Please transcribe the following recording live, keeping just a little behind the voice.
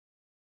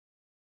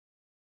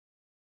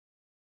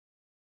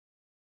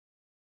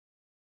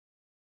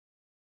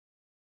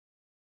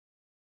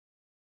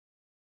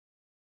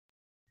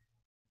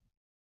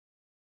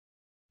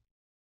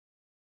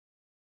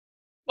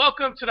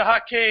Welcome to the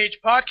Hot Cage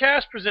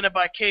Podcast presented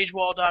by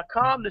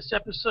CageWall.com. This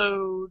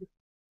episode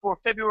for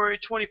February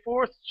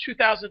 24th,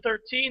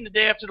 2013, the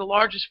day after the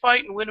largest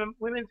fight in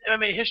women's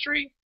MMA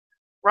history,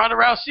 Ronda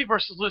Rousey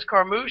versus Liz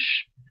Carmouche.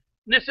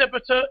 In this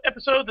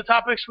episode, the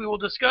topics we will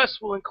discuss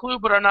will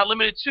include, but are not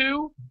limited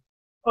to,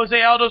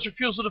 Jose Aldo's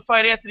refusal to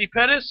fight Anthony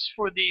Pettis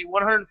for the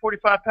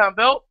 145-pound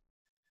belt,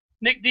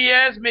 Nick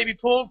Diaz may be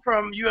pulled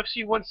from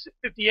UFC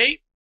 158,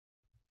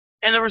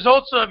 and the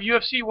results of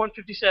UFC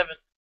 157.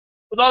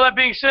 With all that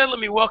being said, let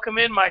me welcome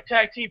in my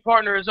tag team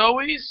partner, as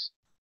always,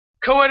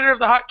 co-editor of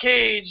the Hot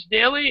Cage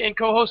Daily and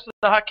co-host of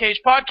the Hot Cage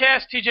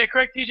Podcast, TJ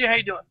Craig. TJ, how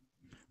you doing?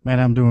 Man,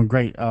 I'm doing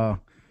great.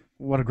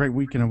 What a great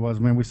weekend it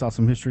was, man. We saw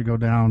some history go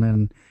down,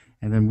 and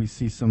then we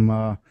see some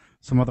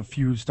other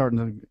feuds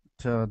starting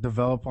to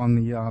develop on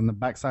the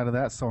backside of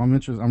that. So I'm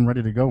interested. I'm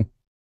ready to go.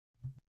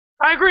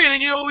 I agree,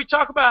 and we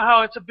talk about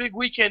how it's a big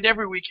weekend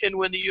every weekend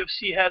when the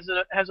UFC has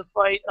a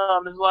fight.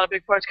 There's a lot of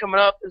big fights coming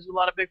up. There's a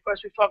lot of big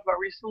fights we've talked about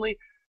recently.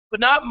 But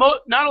not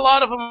a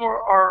lot of them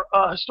are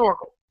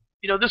historical.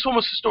 This one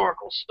was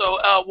historical. So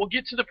we'll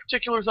get to the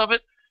particulars of it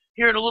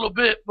here in a little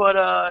bit, but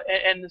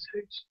and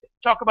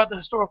talk about the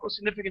historical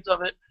significance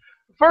of it.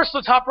 First,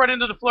 let's hop right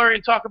into the flurry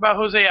and talk about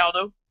Jose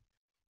Aldo.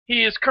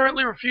 He is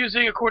currently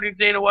refusing, according to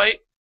Dana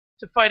White,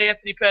 to fight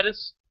Anthony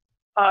Pettis.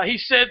 He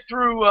said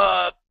through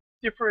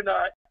different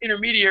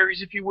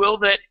intermediaries, if you will,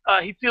 that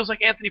he feels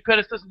like Anthony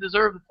Pettis doesn't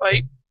deserve the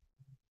fight,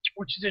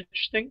 which is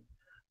interesting.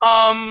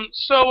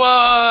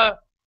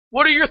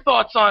 What are your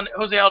thoughts on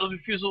Jose Aldo's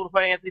refusal to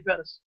fight Anthony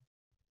Pettis?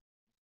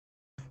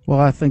 Well,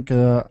 I think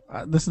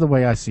this is the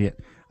way I see it.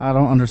 I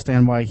don't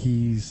understand why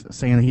he's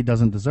saying he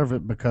doesn't deserve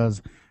it,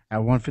 because at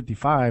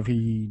 155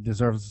 he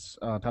deserves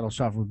a title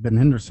shot with Ben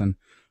Henderson.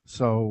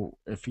 So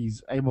if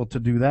he's able to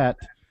do that,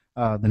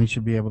 then he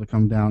should be able to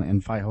come down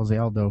and fight Jose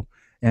Aldo.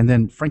 And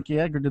then Frankie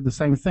Edgar did the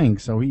same thing.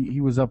 So he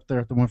was up there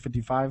at the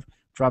 155,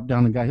 dropped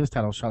down and got his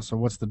title shot. So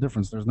what's the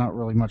difference? There's not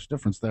really much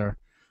difference there.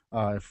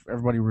 If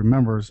everybody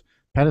remembers,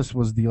 Pettis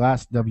was the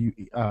last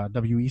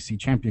WEC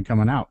champion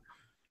coming out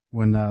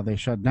when they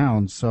shut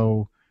down.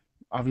 So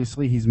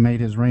obviously he's made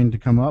his reign to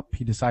come up.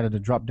 He decided to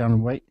drop down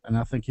and wait, and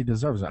I think he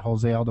deserves it.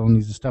 Jose Aldo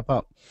needs to step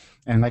up.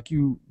 And like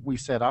we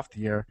said off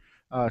the air,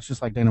 it's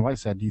just like Dana White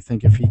said. Do you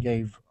think if he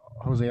gave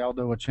Jose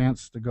Aldo a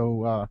chance to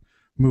go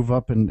move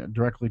up and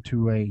directly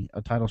to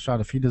a title shot,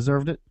 if he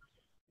deserved it?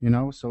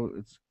 So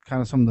it's kind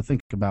of something to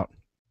think about.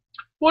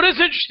 Well, it's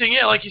interesting,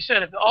 yeah, like you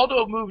said, if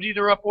Aldo moved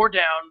either up or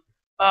down,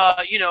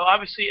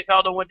 obviously if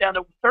Aldo went down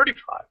to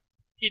 35,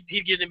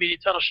 he'd get an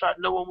immediate title shot.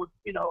 No one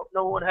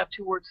would have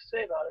two words to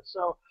say about it.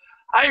 So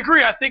I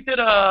agree. I think that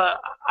I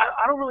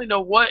don't really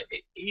know what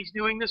he's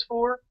doing this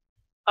for.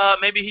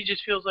 Maybe he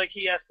just feels like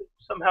he has to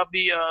somehow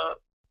be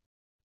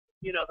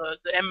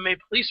the MMA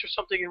police or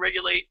something and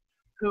regulate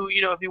who,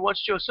 if he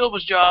wants Joe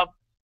Silva's job,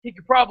 he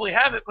could probably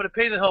have it, but it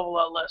pays a hell of a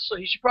lot less. So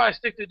he should probably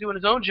stick to doing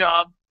his own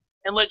job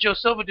and let Joe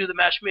Silva do the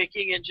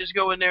matchmaking and just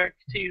go in there and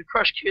continue to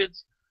crush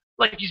kids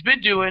like he's been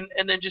doing,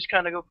 and then just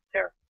kind of go from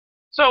there.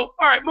 So,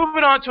 all right,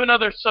 moving on to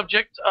another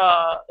subject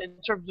in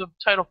terms of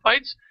title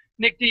fights.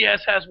 Nick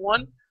Diaz has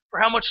one. For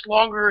how much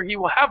longer he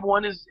will have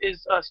one is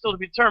still to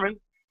be determined.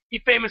 He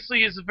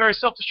famously is a very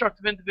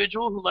self-destructive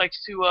individual who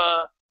likes to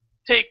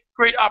take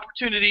great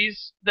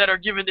opportunities that are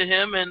given to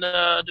him and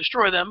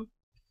destroy them.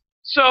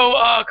 So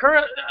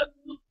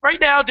right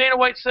now, Dana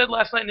White said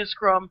last night in his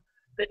scrum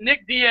that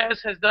Nick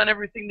Diaz has done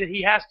everything that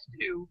he has to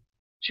do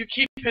to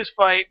keep his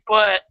fight,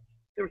 but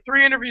there were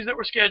 3 interviews that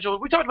were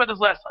scheduled. We talked about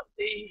this last time.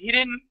 He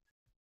didn't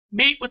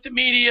meet with the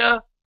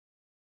media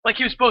like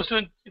he was supposed to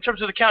in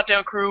terms of the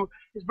Countdown crew.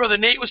 His brother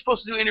Nate was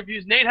supposed to do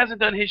interviews. Nate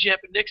hasn't done his yet,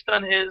 but Nick's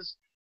done his.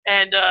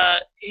 And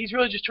he's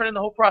really just turning the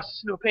whole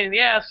process into a pain in the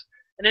ass.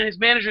 And then his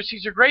manager,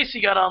 Cesar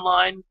Gracie, got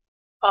online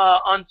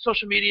on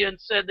social media and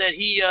said that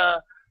he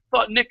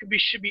thought Nick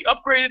should be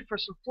upgraded for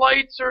some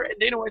flights. And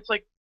Dana White's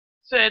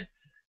said,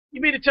 you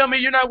mean to tell me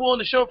you're not willing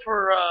to show up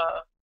for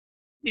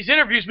these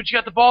interviews, but you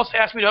got the balls to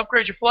ask me to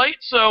upgrade your flight?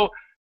 So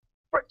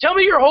tell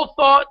me your whole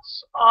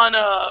thoughts on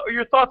or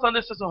your thoughts on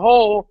this as a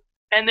whole,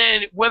 and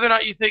then whether or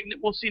not you think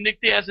we'll see Nick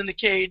Diaz in the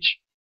cage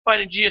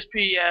fighting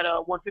GSP at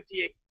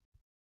 158.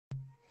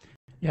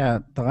 Yeah,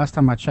 the last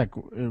time I checked,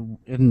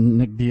 isn't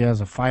Nick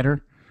Diaz a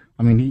fighter?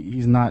 I mean,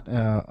 he's not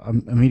a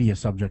media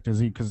subject, is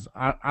he? Because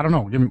I don't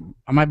know.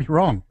 I might be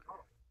wrong.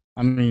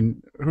 I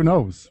mean, who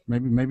knows?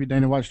 Maybe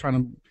Dana White's trying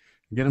to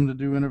get him to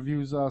do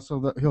interviews so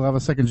that he'll have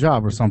a second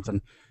job or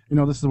something.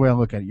 This is the way I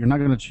look at it. You're not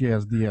going to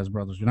cheers Diaz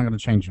brothers. You're not going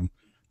to change them.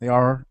 They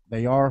are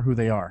who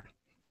they are.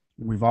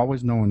 We've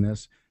always known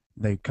this.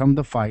 They come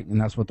to fight, and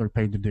that's what they're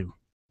paid to do.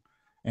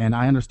 And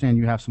I understand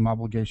you have some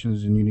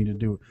obligations and you need to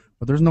do it,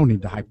 but there's no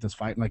need to hype this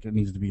fight like it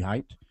needs to be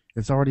hyped.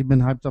 It's already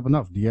been hyped up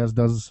enough. Diaz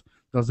does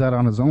that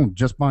on his own,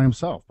 just by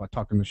himself, by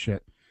talking the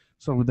shit.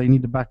 So they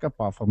need to back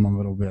up off of him a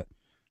little bit.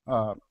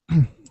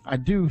 I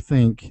do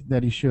think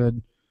that he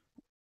should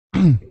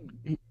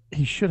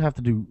have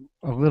to do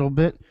a little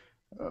bit,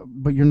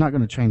 but you're not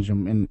going to change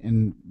him.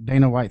 And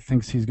Dana White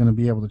thinks he's going to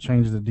be able to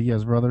change the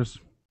Diaz brothers.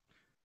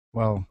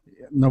 Well,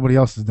 nobody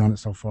else has done it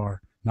so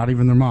far, not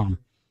even their mom.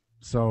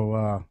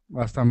 So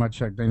last time I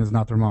checked, Dana's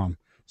not their mom.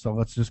 So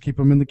let's just keep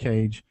them in the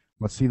cage.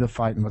 Let's see the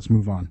fight and let's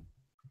move on.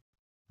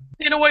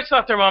 Dana White's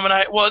not their mom, and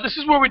well, this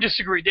is where we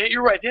disagree.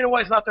 You're right. Dana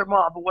White's not their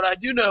mom, but what I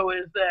do know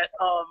is that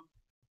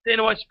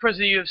Dana White's the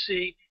president of the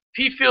UFC. If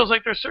he feels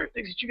like there's certain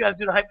things that you got to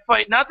do to hype a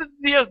fight, not that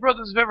the Diaz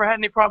brothers have ever had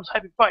any problems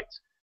hyping fights,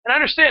 and I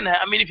understand that.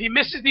 I mean, if he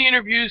misses the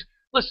interviews,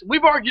 listen,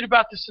 we've argued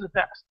about this in the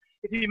past.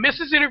 If he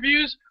misses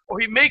interviews or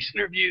he makes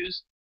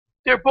interviews,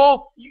 they're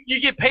both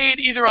you get paid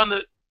either on the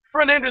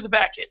front end or the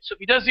back end. So if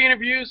he does the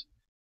interviews,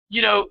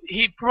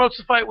 he promotes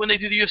the fight when they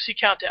do the UFC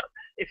countdown.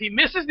 If he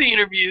misses the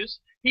interviews,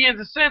 he in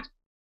a sense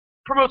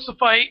promotes the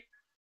fight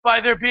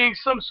by there being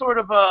some sort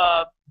of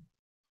a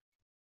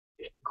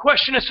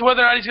question as to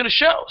whether or not he's going to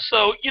show.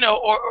 So,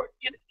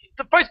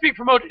 the fight's being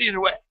promoted either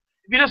way.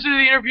 If he doesn't do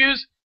the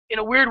interviews, in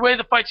a weird way,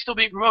 the fight's still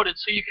being promoted.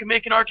 So you can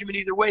make an argument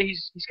either way.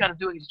 He's kind of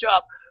doing his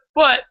job.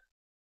 But,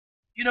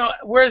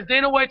 whereas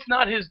Dana White's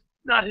not his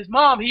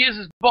mom, he is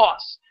his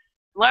boss.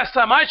 Last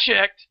time I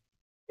checked,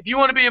 if you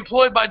want to be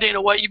employed by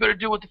Dana White, you better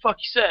do what the fuck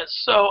he says.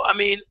 So, I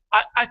mean,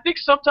 I think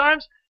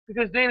sometimes,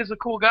 because Dana's a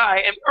cool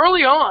guy, and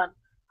early on,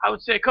 I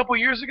would say a couple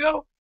years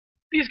ago,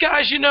 these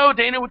guys,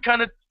 Dana would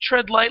kind of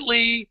tread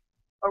lightly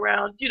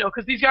around,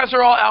 because these guys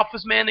are all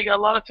alphas, man. They got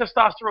a lot of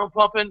testosterone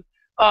pumping,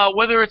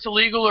 whether it's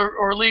illegal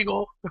or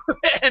legal.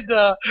 And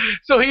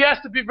so he has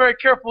to be very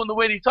careful in the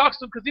way that he talks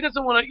to them because he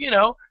doesn't want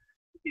to,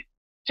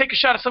 take a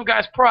shot at some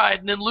guy's pride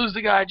and then lose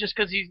the guy just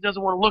because he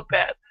doesn't want to look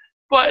bad.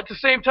 But at the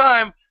same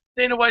time,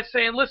 Dana White's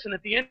saying, listen,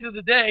 at the end of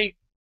the day,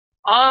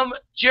 I'm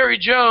Jerry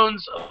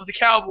Jones of the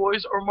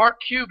Cowboys or Mark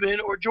Cuban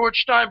or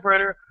George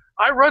Steinbrenner.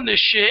 I run this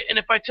shit, and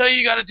if I tell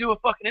you got to do a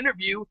fucking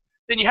interview,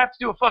 then you have to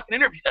do a fucking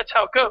interview. That's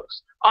how it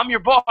goes. I'm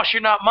your boss,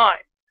 you're not mine.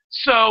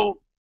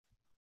 So,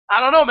 I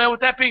don't know, man.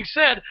 With that being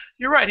said,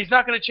 you're right. He's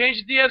not going to change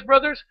the Diaz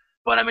brothers,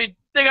 but, I mean,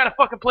 they got to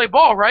fucking play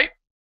ball, right?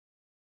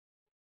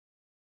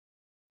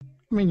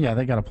 I mean, yeah,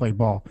 they got to play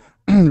ball.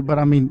 But,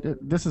 I mean,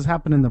 this has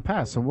happened in the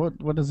past. So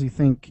what does he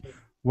think?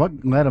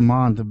 What led him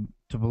on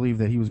to believe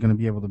that he was going to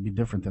be able to be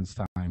different this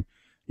time?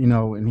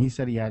 And he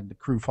said he had the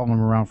crew following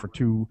him around for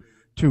two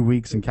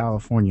weeks in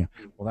California.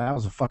 Well, that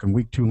was a fucking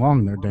week too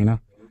long there,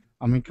 Dana.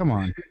 I mean, come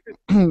on.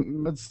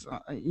 Let's,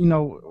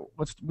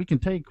 we can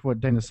take what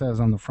Dana says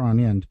on the front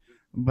end,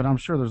 but I'm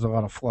sure there's a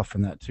lot of fluff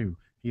in that too.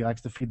 He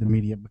likes to feed the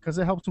media because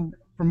it helps him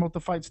promote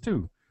the fights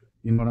too.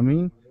 You know what I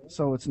mean?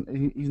 So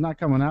he's not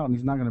coming out and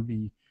he's not going to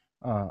be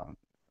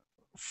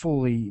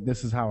fully.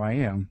 This is how I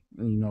am.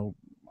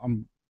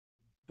 I'm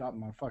dot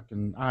my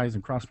fucking I's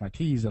and cross my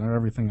T's and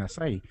everything I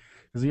say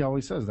because he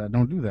always says that.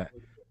 Don't do that.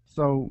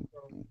 So,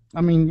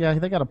 I mean, yeah,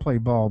 they got to play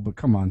ball, but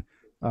come on,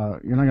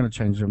 you're not going to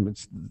change them.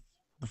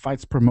 The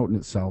fight's promoting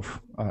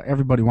itself.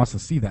 Everybody wants to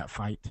see that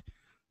fight,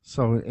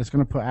 so it's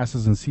going to put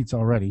asses in seats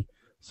already.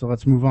 So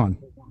let's move on.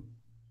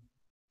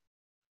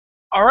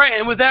 All right,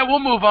 and with that, we'll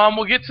move on.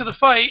 We'll get to the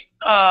fight.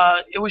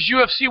 It was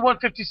UFC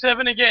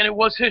 157. Again, it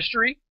was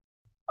history.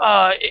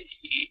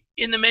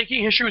 In the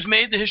making, history was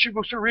made. The history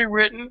books were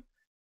rewritten.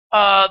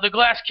 The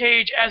glass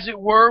cage, as it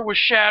were, was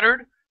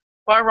shattered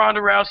by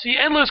Ronda Rousey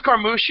and Liz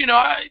Carmouche.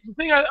 The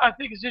thing I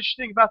think is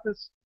interesting about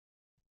this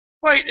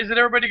fight is that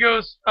everybody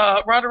goes,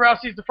 Ronda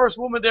Rousey is the first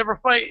woman to ever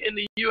fight in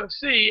the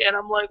UFC, and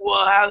I'm like,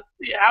 well,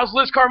 how's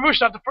Liz Carmouche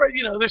not the first?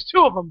 There's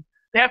two of them.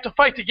 They have to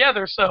fight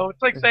together, so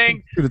it's like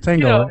saying, to the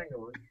tango.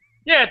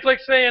 Yeah, it's like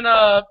saying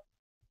the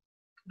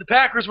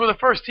Packers were the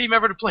first team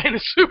ever to play in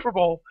the Super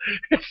Bowl.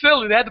 It's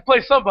silly. They had to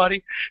play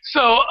somebody.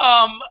 So,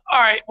 all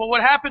right, well,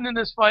 what happened in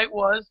this fight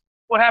was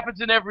what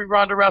happens in every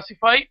Ronda Rousey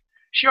fight.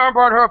 She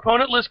armbarred her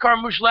opponent. Liz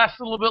Carmouche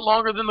lasted a little bit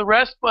longer than the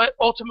rest, but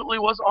ultimately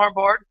was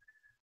armbarred.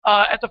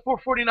 At the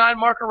 4:49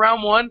 mark of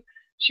round one,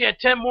 she had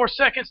 10 more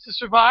seconds to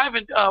survive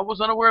and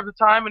was unaware of the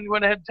time and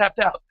went ahead and tapped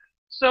out.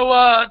 So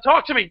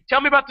talk to me.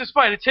 Tell me about this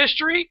fight. It's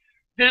history.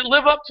 Did it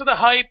live up to the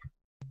hype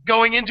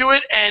going into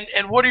it?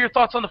 And what are your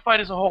thoughts on the fight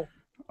as a whole?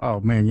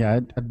 Oh, man, yeah,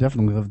 it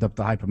definitely lived up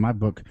to the hype in my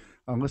book.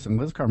 Listen,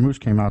 Liz Carmouche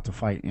came out to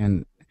fight,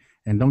 and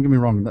don't get me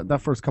wrong,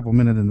 that first couple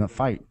minutes in the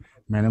fight,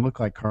 man, it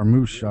looked like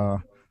Carmouche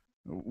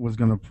was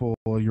going to pull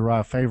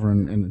Uriah Faber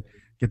and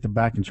get the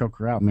back and choke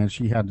her out, man.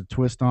 She had the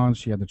twist on,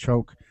 she had the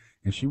choke,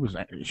 and she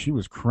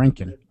was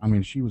cranking. I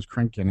mean, she was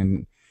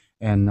cranking,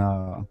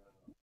 and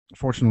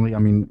fortunately, I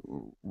mean,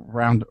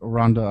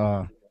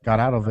 Ronda got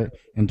out of it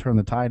and turned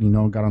the tide,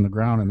 and got on the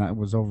ground, and that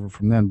was over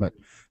from then. But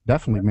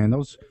definitely, man,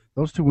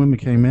 those two women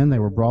came in, they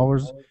were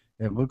brawlers.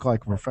 It looked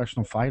like a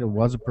professional fight. It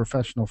was a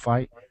professional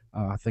fight.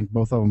 I think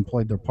both of them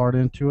played their part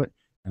into it,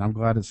 and I'm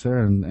glad it's there.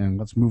 And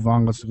let's move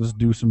on. Let's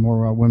do some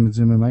more women's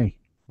MMA.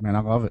 Man,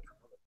 I love it.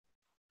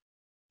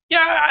 Yeah,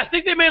 I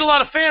think they made a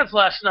lot of fans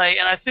last night,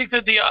 and I think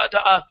that the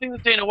thing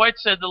that Dana White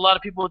said that a lot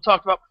of people had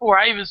talked about before,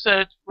 I even said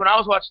it when I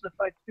was watching the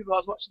fight, the people I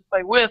was watching the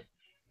fight with,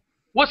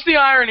 what's the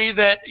irony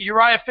that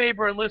Uriah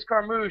Faber and Liz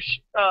Carmouche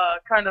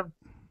kind of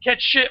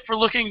catch shit for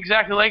looking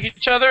exactly like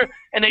each other,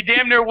 and they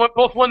damn near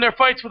both won their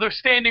fights with a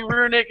standing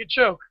rear naked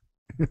choke.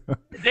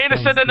 Dana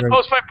said that in the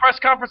post-fight press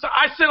conference.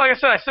 I said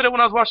it when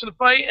I was watching the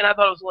fight, and I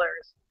thought it was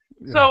hilarious.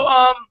 Yeah. So,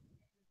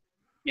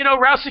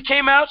 Rousey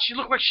came out. She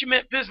looked like she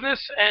meant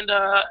business, and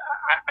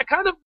I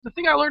kind of the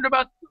thing I learned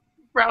about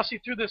Rousey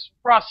through this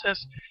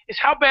process is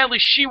how badly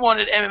she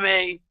wanted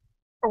MMA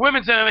or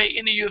women's MMA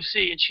in the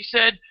UFC, and she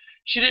said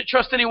she didn't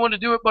trust anyone to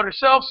do it but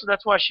herself, so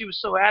that's why she was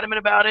so adamant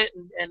about it.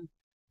 And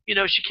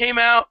she came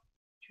out.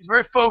 She was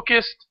very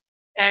focused,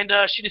 and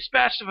she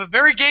dispatched of a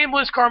very game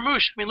Liz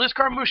Carmouche. I mean, Liz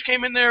Carmouche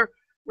came in there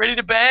ready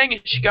to bang,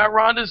 and she got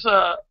Ronda's.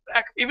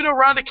 Even though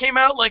Ronda came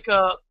out like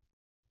a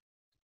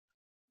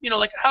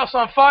like a house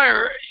on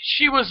fire,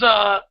 she was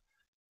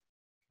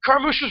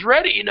Carmouche was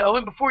ready,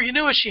 and before you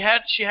knew it, she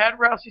had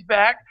Rousey's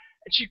back,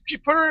 and she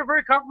put her in a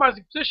very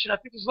compromising position. I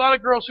think there's a lot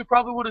of girls who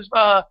probably would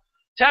have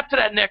tapped to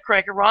that neck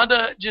crank, and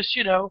Ronda just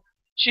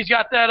she's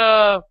got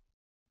that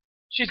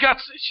she's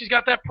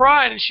got that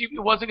pride, and it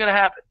wasn't going to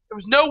happen. There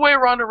was no way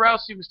Ronda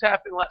Rousey was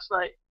tapping last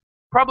night,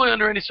 probably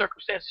under any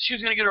circumstances. She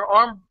was going to get her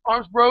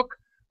arms broke,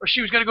 or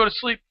she was going to go to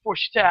sleep before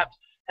she tapped.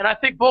 And I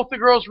think both the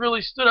girls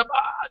really stood up.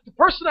 The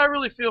person I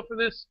really feel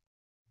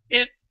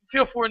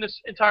for in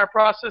this entire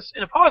process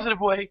in a positive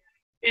way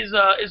is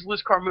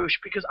Liz Carmouche,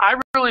 because I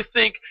really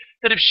think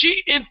that if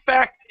she in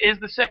fact is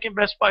the second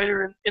best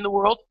fighter in the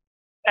world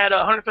at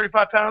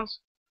 135 pounds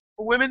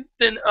for women,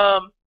 then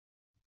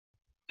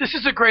this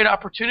is a great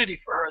opportunity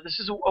for her. This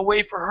is a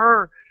way for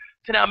her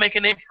to now make a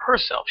name for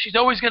herself. She's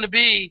always going to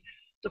be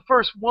the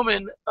first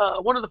woman,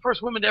 one of the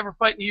first women to ever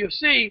fight in the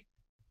UFC.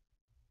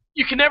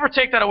 You can never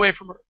take that away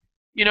from her.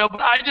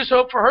 But I just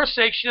hope for her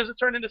sake she doesn't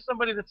turn into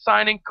somebody that's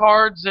signing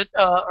cards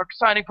or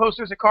signing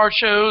posters at card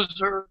shows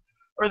or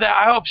that.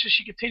 I hope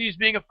she continues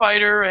being a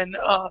fighter, and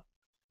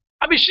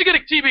she's going to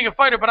continue being a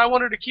fighter, but I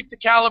want her to keep the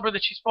caliber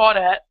that she's fought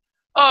at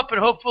up, and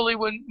hopefully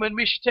when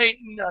Miesha Tate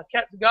and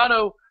Kat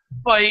Zingano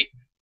fight,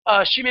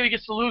 she maybe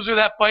gets the loser of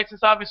that fight,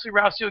 since obviously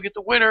Rousey will get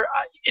the winner.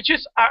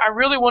 I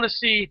really want to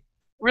see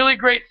really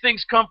great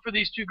things come for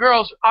these two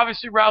girls.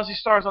 Obviously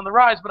Rousey's star is on the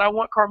rise, but I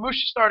want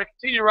Carmouche's star to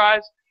continue to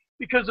rise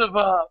because of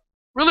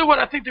really what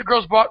I think the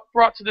girls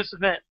brought to this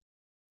event.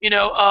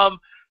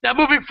 Now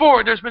moving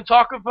forward, there's been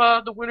talk of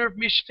the winner of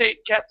Miesha Tate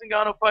and Kat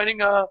Zingano fighting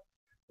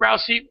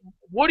Rousey.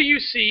 What do you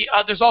see?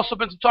 There's also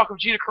been some talk of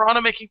Gina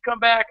Carano making a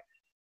comeback.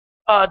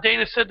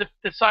 Dana said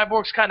that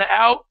Cyborg's kind of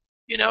out.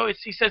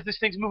 He says this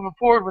thing's moving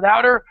forward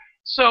without her.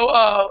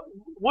 So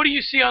what do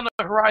you see on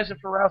the horizon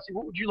for Rousey?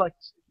 What would you like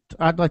to see?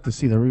 I'd like to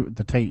see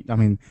the Tate. I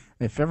mean,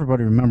 if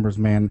everybody remembers,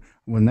 man,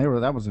 when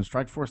that was in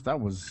Strikeforce, that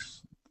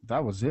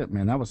was it,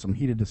 man. That was some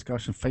heated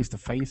discussion, face to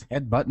face,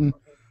 headbutting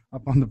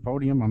up on the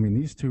podium. I mean,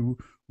 these two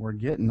were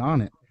getting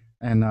on it,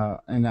 and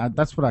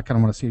that's what I kind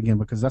of want to see again,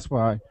 because that's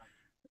why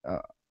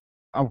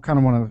I kind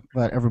of want to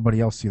let everybody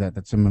else see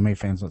that's MMA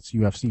fans, that's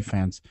UFC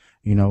fans,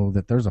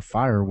 that there's a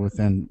fire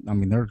within. I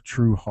mean, they're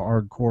true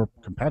hardcore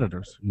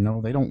competitors.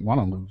 They don't want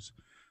to lose,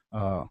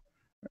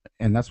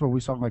 and that's what we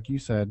saw, like you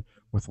said,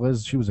 with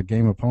Liz. She was a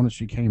game opponent.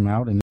 She came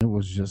out, and it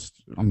was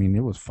just,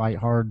 it was fight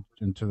hard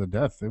and to the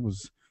death.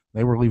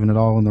 They were leaving it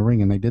all in the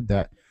ring, and they did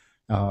that.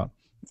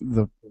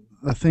 The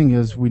thing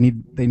is,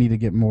 they need to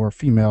get more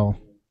female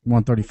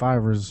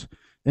 135ers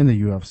in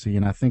the UFC,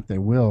 and I think they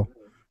will.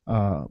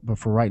 But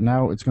for right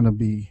now, it's going to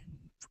be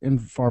in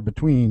far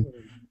between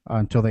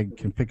until they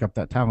can pick up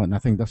that talent. And I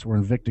think that's where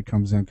Invicta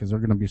comes in, because they're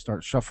going to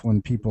start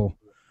shuffling people.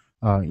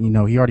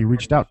 He already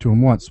reached out to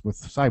him once with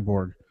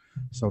Cyborg,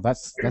 so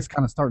that's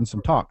kind of starting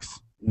some talks.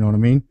 You know what I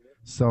mean?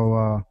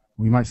 So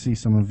we might see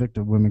some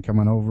Invicta women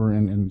coming over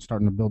and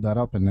starting to build that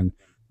up, and then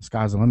the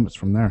sky's the limits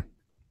from there.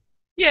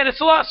 Yeah, and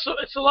it's a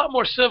lot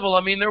more civil.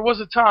 I mean, there was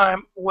a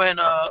time when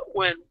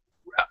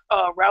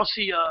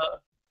Rousey,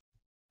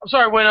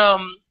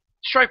 when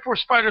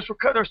Strikeforce fighters were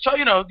cut. There was,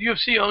 the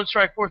UFC owned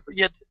Strikeforce, but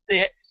yet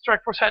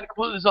Strikeforce hadn't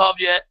completely dissolved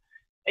yet,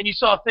 and you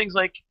saw things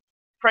like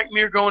Frank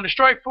Mir going to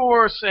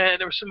Strikeforce, and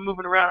there was some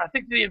moving around. I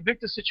think the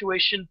Invicta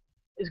situation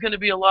is going to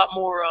be a lot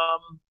more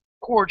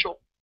cordial,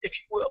 if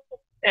you will,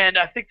 and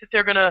I think that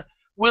they're going to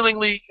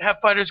willingly have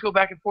fighters go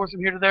back and forth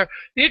from here to there.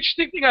 The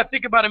interesting thing I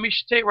think about a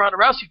Miesha Tate Ronda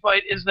Rousey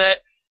fight is that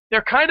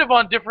they're kind of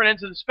on different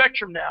ends of the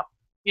spectrum now.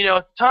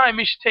 At the time,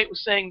 Miesha Tate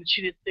was saying that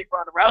she didn't think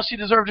Ronda Rousey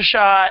deserved a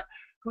shot.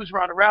 Who's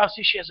Ronda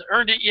Rousey? She hasn't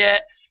earned it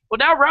yet. Well,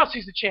 now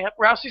Rousey's the champ.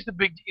 Rousey's the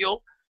big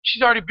deal.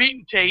 She's already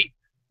beaten Tate.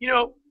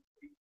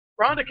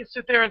 Ronda can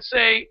sit there and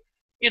say,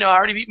 I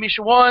already beat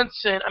Miesha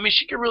once, and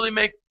she can really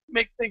make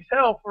things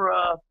hell for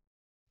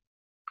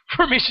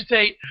Miesha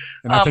Tate.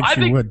 And I think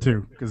she would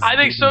too, because I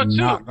think so too.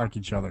 Not like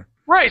each other.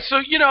 Right.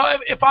 So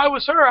if I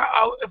was her,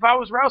 if I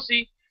was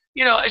Rousey,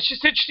 it's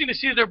just interesting to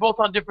see that they're both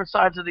on different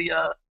sides of the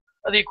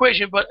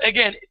equation. But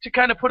again, to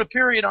kind of put a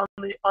period on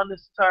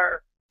this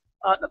entire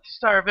not this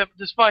entire event, but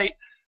this fight,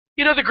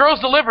 the girls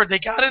delivered. They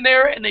got in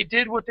there and they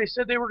did what they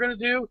said they were going to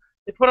do.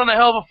 They put on a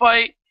hell of a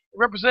fight. They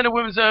represented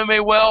women's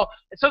MMA well.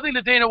 And something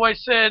that Dana White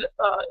said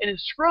in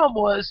his scrum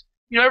was,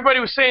 everybody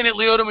was saying that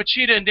Lyoto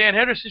Machida and Dan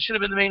Henderson should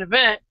have been the main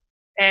event.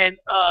 And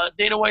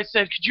Dana White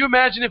said, could you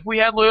imagine if we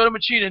had Lyoto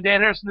Machida and Dan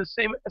Henderson as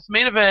the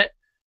main event,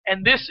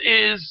 and this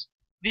is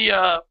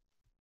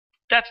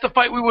that's the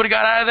fight we would have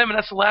got out of them, and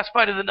that's the last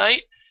fight of the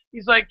night?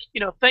 He's like,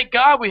 thank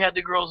God we had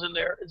the girls in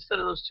there instead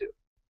of those two.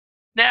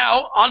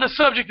 Now, on the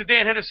subject of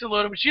Dan Henderson,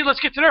 Lyoto Machida, let's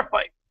get to their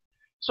fight.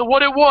 So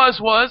what it was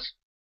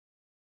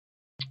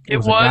it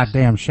was a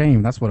goddamn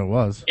shame. That's what it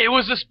was. It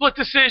was a split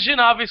decision.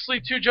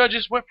 Obviously, two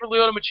judges went for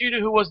Lyoto Machida,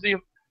 who was the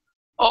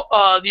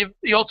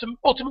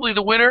ultimately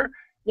the winner.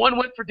 One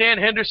went for Dan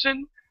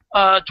Henderson.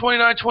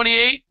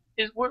 29-28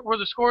 were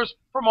the scores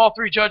from all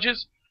three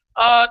judges.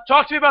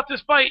 Talk to me about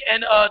this fight,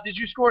 and did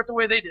you score it the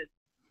way they did?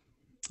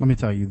 Let me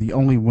tell you, the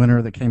only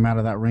winner that came out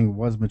of that ring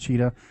was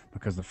Machida,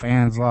 because the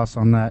fans lost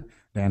on that,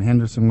 Dan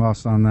Henderson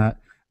lost on that,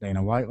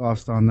 Dana White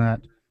lost on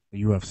that,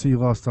 the UFC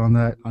lost on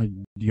that.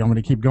 Do you want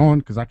me to keep going?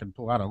 Because I could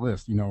pull out a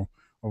list,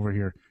 over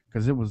here,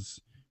 because it was.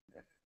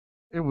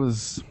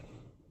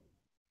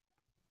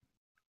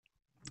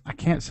 I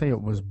can't say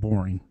it was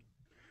boring.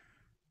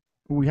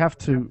 We have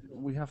to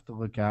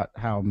look at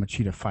how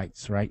Machida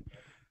fights, right?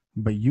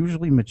 But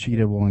usually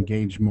Machida will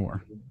engage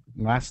more.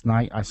 Last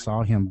night I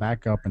saw him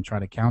back up and try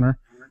to counter,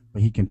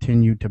 but he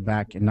continued to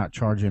back and not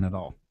charge in at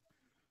all.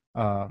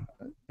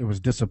 It was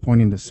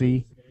disappointing to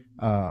see.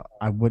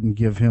 I wouldn't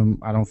give him.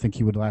 I don't think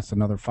he would last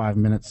another 5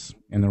 minutes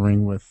in the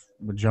ring with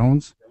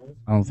Jones.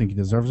 I don't think he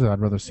deserves it. I'd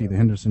rather see the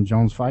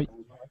Henderson-Jones fight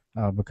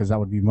because that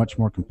would be much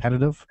more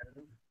competitive.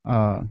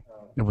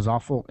 It was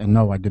awful, and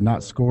no, I did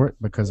not score it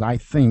because I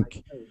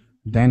think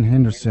Dan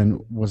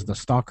Henderson was the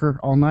stalker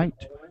all night,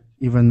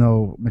 even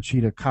though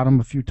Machida caught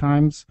him a few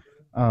times.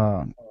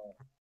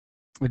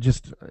 It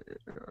just,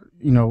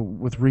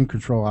 with ring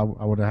control,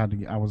 I would have had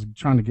to. I would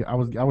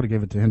have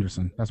gave it to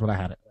Henderson. That's what I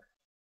had it.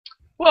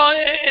 Well,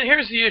 and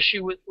here's the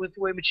issue with the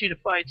way Machida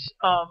fights.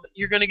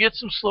 You're going to get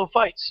some slow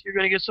fights. You're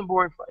going to get some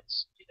boring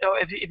fights.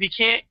 If he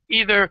can't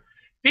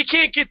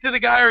get to the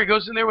guy, or he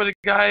goes in there with a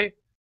guy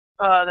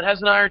that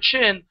has an iron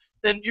chin,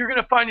 then you're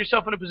going to find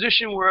yourself in a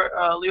position where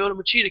Lyoto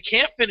Machida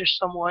can't finish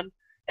someone,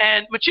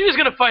 and Machida's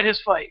going to fight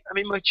his fight. I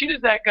mean,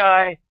 Machida's that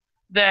guy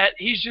that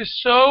he's just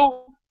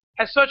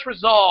has such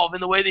resolve in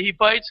the way that he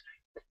fights.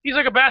 He's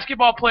like a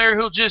basketball player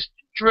who'll just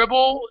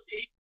dribble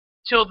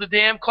till the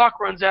damn clock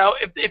runs out.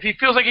 If he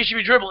feels like he should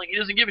be dribbling, he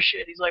doesn't give a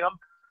shit. He's like,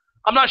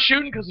 I'm not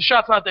shooting because the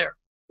shot's not there.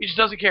 He just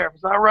doesn't care. If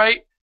it's not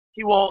right,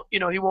 he won't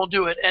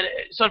do it. And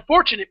it's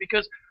unfortunate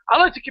because I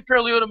like to compare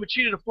Lyoto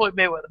Machida to Floyd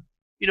Mayweather.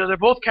 They're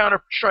both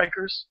counter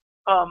strikers.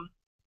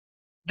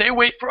 They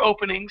wait for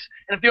openings,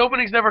 and if the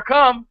openings never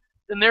come,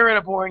 then they're in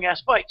a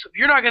boring-ass fight. So if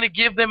you're not going to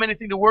give them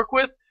anything to work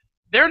with,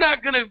 they're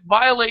not going to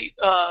violate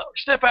or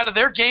step out of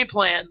their game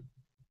plan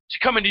to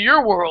come into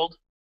your world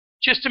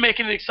just to make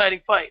it an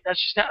exciting fight.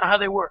 That's just not how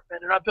they work, man.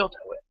 They're not built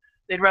that way.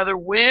 They'd rather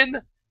win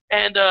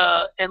and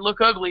look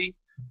ugly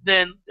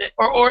than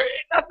or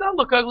not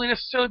look ugly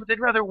necessarily, but they'd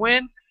rather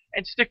win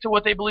and stick to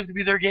what they believe to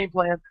be their game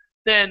plan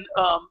than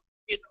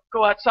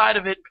go outside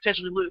of it and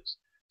potentially lose.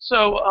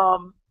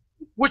 So,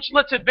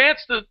 let's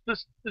advance the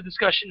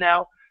discussion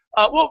now.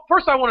 Well,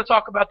 first I want to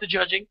talk about the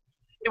judging.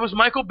 It was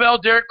Michael Bell,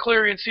 Derek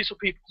Cleary, and Cecil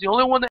Peoples. The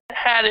only one that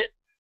had it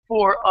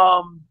for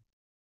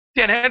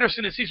Dan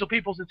Henderson is Cecil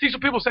Peoples. And Cecil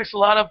Peoples takes a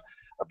lot of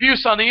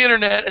abuse on the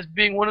internet as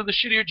being one of the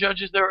shittier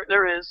judges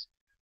there is.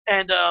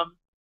 And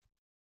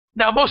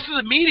now most of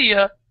the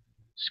media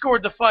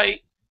scored the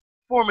fight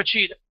for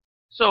Machida.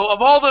 So of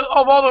all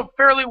the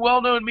fairly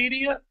well-known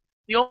media,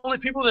 the only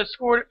people that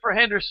scored it for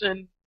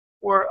Henderson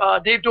were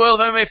Dave Doyle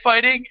of MMA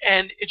Fighting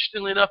and,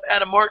 interestingly enough,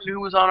 Adam Martin,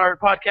 who was on our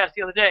podcast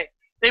the other day.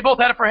 They both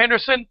had it for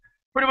Henderson.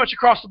 Pretty much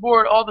across the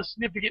board, all the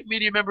significant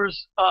media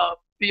members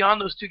beyond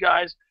those two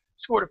guys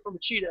scored it for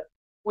Machida,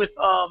 with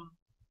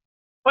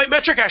Fight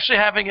Metric actually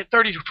having it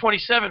 30-27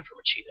 for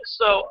Machida.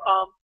 So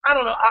I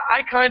don't know.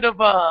 I kind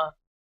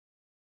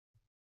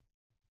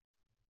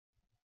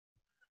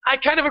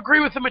of agree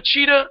with the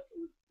Machida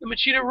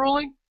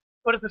ruling,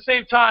 but at the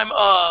same time,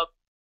 I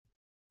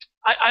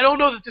don't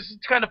know that this is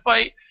the kind of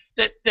fight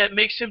that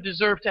makes him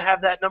deserve to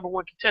have that number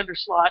one contender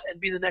slot and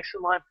be the next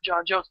in line for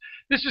John Jones.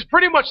 This is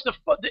pretty much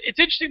it's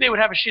interesting they would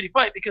have a shitty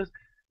fight because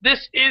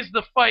this is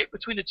the fight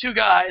between the two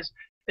guys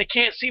that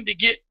can't seem to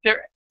get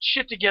their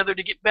shit together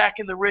to get back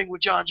in the ring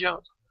with John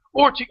Jones,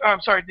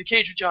 the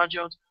cage with John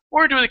Jones,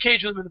 or do the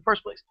cage with him in the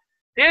first place.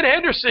 Dan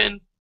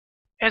Henderson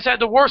has had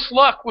the worst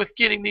luck with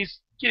getting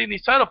these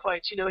title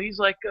fights. He's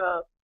like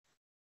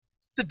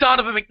the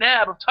Donovan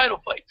McNabb of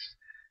title fights.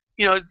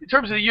 In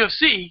terms of the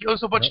UFC, he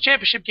goes to a bunch of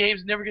championship games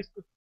and never gets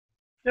the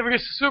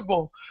Super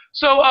Bowl.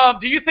 So,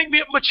 do you think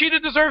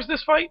Machida deserves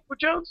this fight with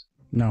Jones?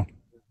 No.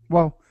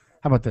 Well,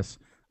 how about this?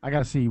 I got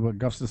to see what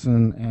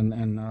Gustafsson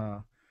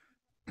and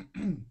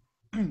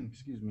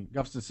excuse me,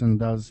 Gustafsson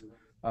does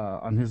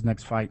on his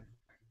next fight,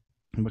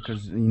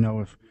 because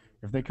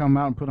if they come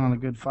out and put on a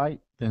good fight,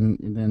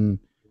 then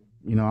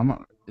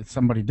it's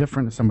somebody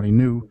different, it's somebody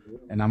new,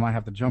 and I might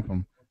have to jump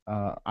him.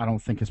 I don't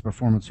think his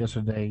performance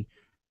yesterday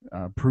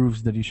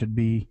proves that he should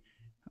be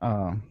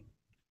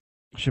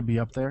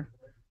up there.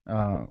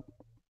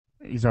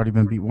 He's already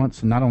been beat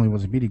once, and not only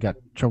was he beat, he got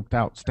choked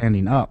out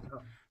standing up.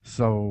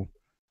 So,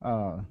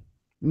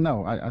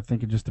 no, I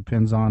think it just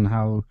depends on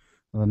how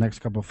the next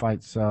couple of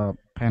fights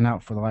pan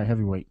out for the light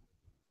heavyweight.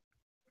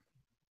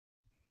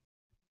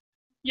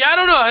 Yeah, I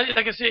don't know.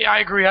 Like I say, I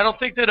agree. I don't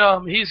think that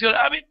he's gonna.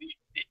 I mean,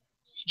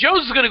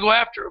 Jones is going to go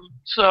after him.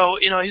 So,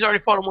 he's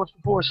already fought him once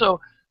before. So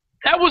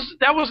that was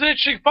an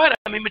interesting fight.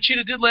 I mean,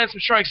 Machida did land some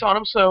strikes on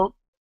him. So,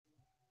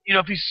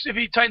 if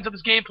he tightens up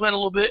his game plan a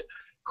little bit,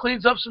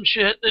 cleans up some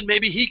shit, then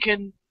maybe he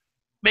can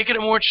make it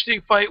a more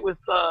interesting fight with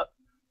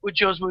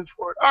Jones moving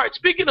forward. All right,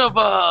 speaking of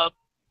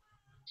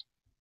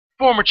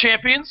former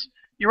champions,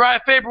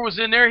 Uriah Faber was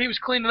in there. He was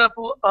cleaning up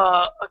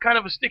a kind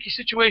of a sticky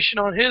situation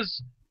on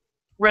his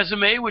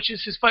resume, which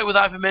is his fight with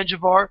Ivan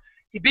Menjivar.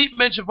 He beat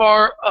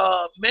Menjivar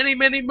many,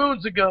 many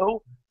moons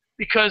ago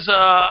because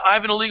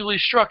Ivan illegally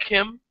struck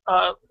him.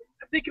 I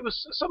think it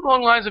was something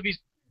along the lines of he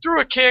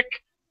threw a kick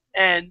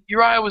and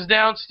Uriah was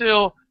down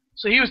still,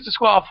 so he was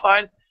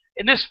disqualified.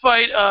 In this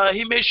fight,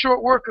 he made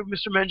short work of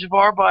Mr.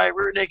 Menjivar by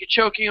rear naked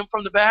choking him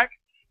from the back.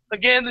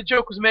 Again, the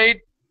joke was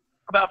made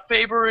about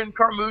Faber and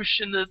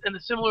Carmouche and the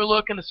similar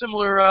look and the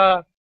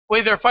similar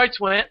way their fights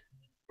went.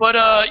 But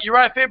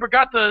Uriah Faber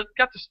got the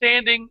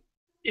standing,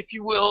 if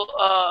you will,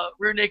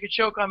 rear naked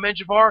choke on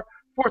Menjivar,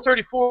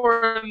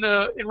 434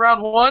 in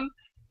round one.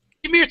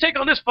 Give me your take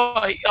on this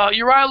fight.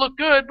 Uriah looked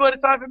good, but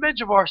it's Ivan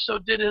Menjivar, so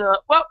did it?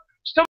 Well,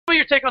 just tell me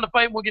your take on the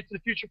fight, and we'll get to the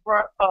future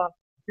for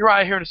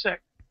Uriah here in a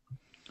sec.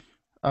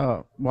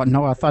 Well,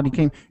 no, I thought he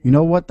came. You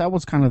know what? That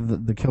was kind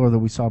of the killer that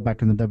we saw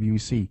back in the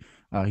WEC.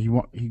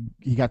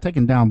 He got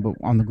taken down, but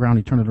on the ground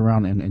he turned it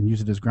around and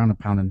used it as ground and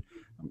pound. And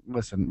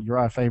listen,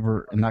 Uriah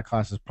Faber in that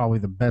class is probably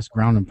the best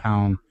ground and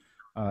pound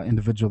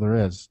individual there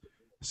is.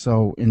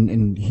 So,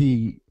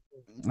 he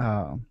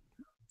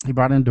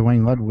brought in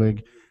Dwayne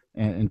Ludwig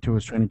into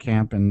his training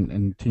camp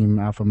and Team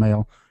Alpha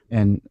Male,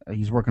 and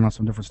he's working on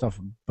some different stuff.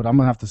 But I'm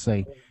gonna have to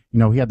say,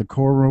 he had the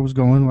cornrows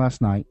going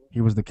last night.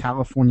 He was the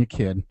California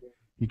kid.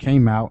 He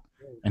came out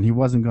and he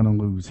wasn't gonna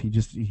lose. He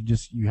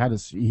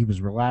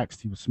was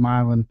relaxed. He was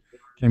smiling.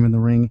 Came in the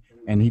ring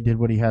and he did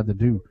what he had to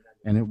do.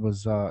 And it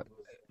was to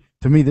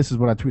me, this is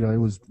what I tweeted. It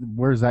was,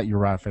 where's that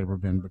Uriah Faber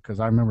been? Because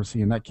I remember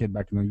seeing that kid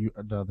back in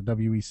the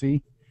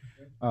WEC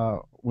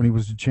when he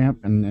was the champ,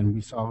 and we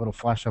saw a little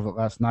flash of it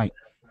last night.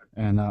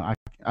 And I'm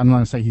not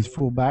gonna say he's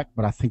full back,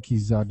 but I think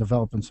he's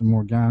developing some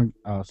more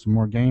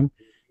game,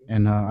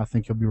 and I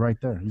think he'll be right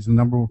there. He's the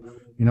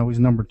he's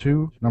number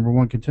 2, number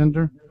 1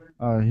 contender.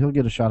 He'll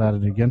get a shot at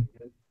it again.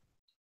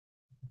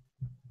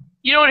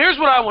 And here's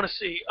what I want to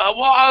see.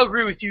 Well, I'll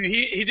agree with you.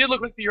 He did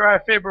look like the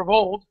Uriah Faber of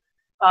old.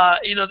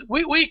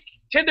 We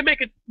tend to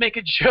make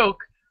a joke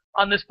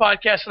on this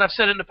podcast, and I've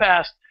said it in the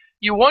past.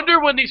 You wonder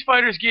when these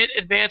fighters get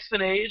advanced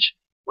in age,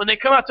 when they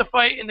come out to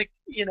fight in the,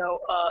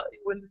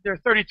 when they're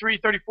 33,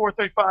 34,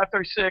 35,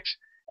 36,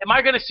 am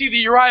I going to see the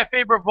Uriah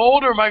Faber of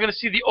old, or am I going to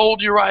see the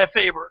old Uriah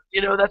Faber?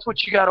 That's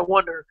what you got to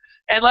wonder.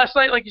 And last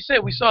night, like you said,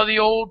 we saw the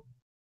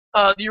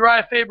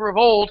Uriah Faber of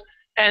old,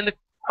 and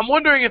I'm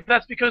wondering if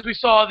that's because we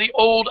saw the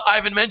old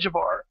Ivan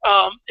Menjivar.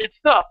 It's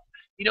tough.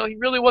 He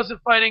really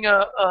wasn't fighting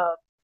a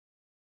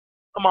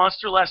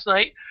monster last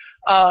night.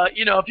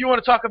 If you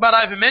want to talk about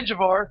Ivan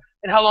Menjivar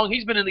and how long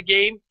he's been in the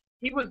game,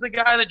 he was the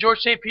guy that George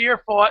St.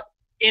 Pierre fought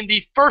in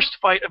the first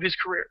fight of his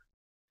career.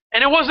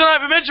 And it wasn't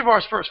Ivan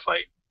Menjivar's first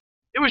fight.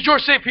 It was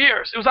George St.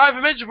 Pierre's. It was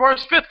Ivan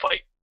Menjivar's 5th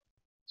fight.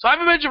 So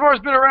Ivan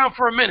Menjivar's been around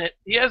for a minute.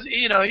 He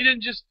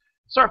didn't just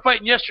start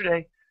fighting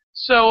yesterday.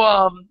 So,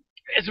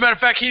 as a matter of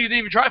fact, he didn't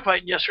even try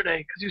fighting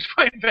yesterday because he was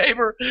fighting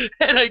Faber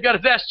and he got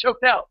his ass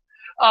choked out.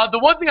 The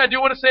one thing I do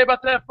want to say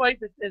about that fight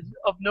that is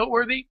of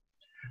noteworthy,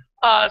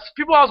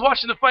 people I was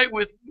watching the fight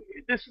with,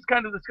 this is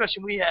kind of the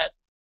discussion we had.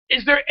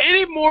 Is there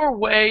any more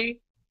way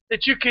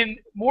that you can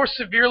more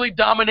severely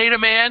dominate a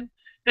man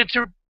than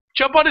to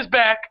jump on his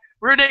back,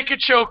 rear naked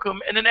choke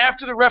him, and then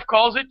after the ref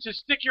calls it, just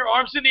stick your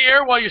arms in the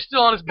air while you're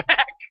still on his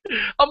back?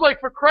 I'm like,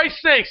 for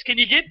Christ's sakes, can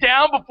you get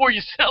down before you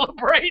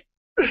celebrate?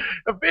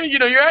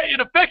 In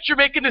effect, you're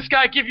making this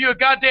guy give you a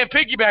goddamn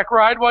piggyback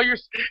ride while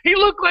he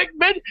looked like,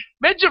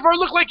 Menjivar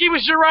looked like he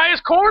was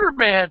Uriah's corner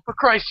man, for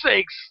Christ's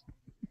sakes.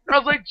 I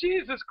was like,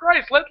 Jesus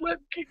Christ,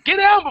 get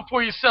down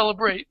before you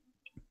celebrate.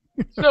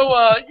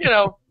 So,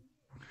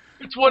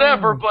 it's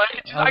whatever, but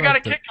I got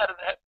a kick out of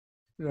that.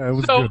 Yeah, it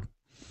was good.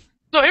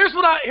 So here's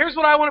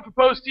what I want to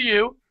propose to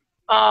you.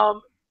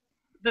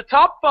 The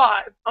top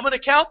 5, I'm going to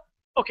count.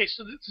 Okay,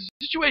 so the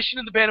situation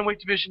in the bantamweight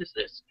division is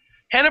this.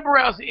 Hannah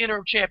Barrow is the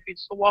interim champion.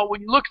 So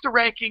when you look at the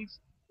rankings,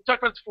 we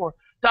talked about this before,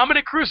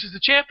 Dominic Cruz is the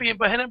champion,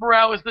 but Hannah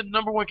Barrow is the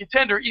number 1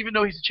 contender, even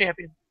though he's a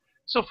champion.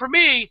 So for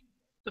me,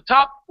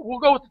 we'll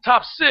go with the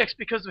top 6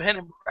 because of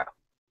Hannah Barrow.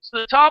 So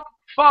the top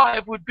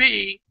 5 would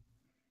be,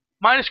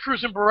 minus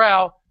Cruz and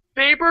Barrow,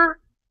 Faber,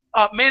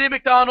 Mayday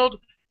McDonald,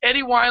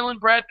 Eddie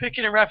Wineland, Brad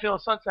Pickett, and Rafael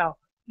Sunsao.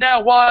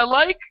 Now, while I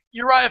like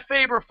Uriah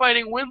Faber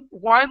fighting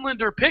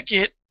Wineland or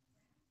Pickett,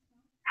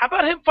 how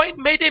about him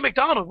fighting Mayday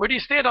McDonald? Where do you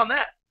stand on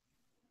that?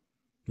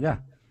 Yeah,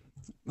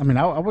 I mean,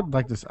 I would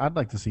like to. I'd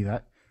like to see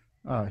that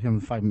him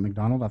fighting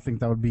McDonald. I think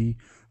that would be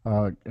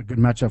a good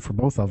matchup for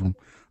both of them.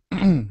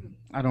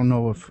 I don't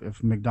know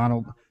if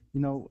McDonald,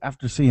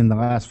 after seeing the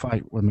last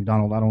fight with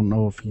McDonald, I don't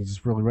know if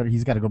he's really ready.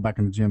 He's got to go back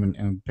in the gym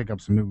and pick up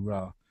some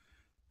new,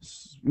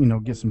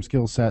 get some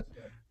skill set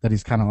that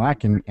he's kind of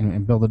lacking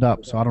and build it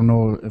up. So I don't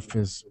know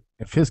if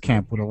if his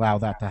camp would allow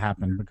that to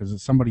happen, because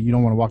it's somebody you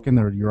don't want to walk in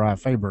there, Uriah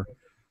Faber,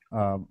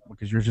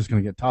 because you're just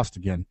going to get tossed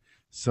again.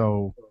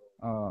 So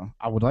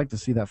I would like to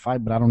see that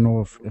fight, but I don't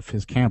know if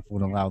his camp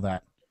would allow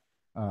that.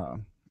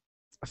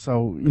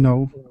 So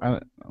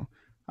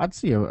I'd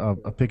see a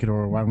Pickett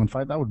or a Wineland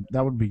fight.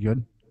 That would be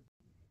good.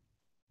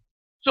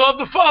 So of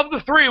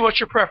the three, what's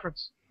your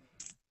preference?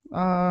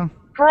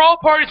 For all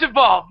parties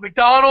involved,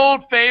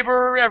 McDonald,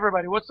 Faber,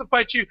 everybody. What's the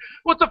fight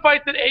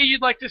that A,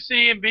 you'd like to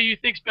see, and B, you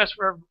think's best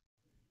for everybody?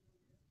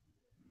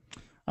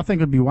 I think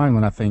it'd be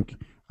Wineland. I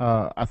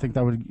think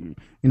that would,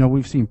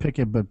 we've seen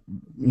Pickett, but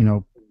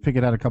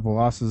Pickett had a couple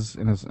losses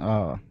in his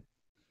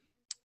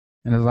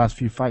last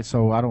few fights.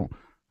 So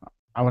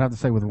I would have to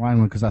say with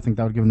Wineland, because I think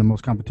that would give him the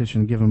most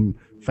competition, give him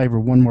Faber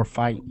one more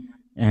fight,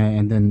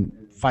 and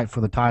then fight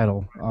for the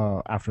title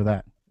after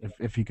that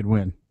if he could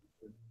win.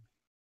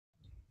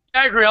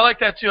 I agree. I like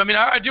that too. I mean,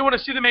 I do want to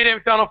see the Mayday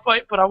McDonald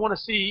fight, but I want to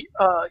see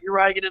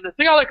Uriah get in. The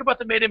thing I like about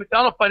the Mayday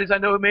McDonald fight is I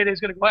know Mayday is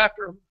going to go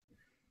after him,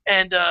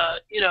 and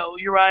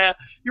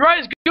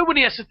Uriah's good when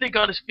he has to think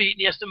on his feet and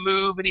he has to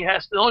move and he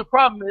has to. The only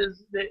problem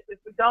is that if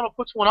McDonald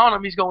puts one on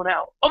him, he's going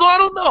out. Although I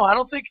don't know. I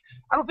don't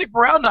think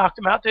Brown knocked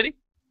him out, did he?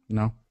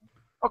 No.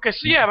 Okay,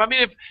 so yeah, I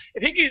mean,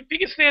 if he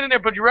can stand in there,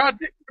 but Uriah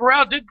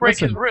did break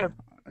his rib.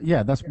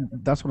 Yeah, that's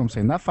what I'm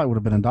saying. That fight would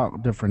have been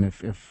different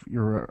if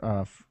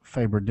your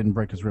Faber didn't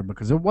break his rib,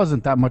 because it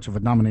wasn't that much of a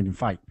dominating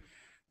fight.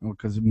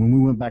 Because when we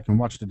went back and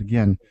watched it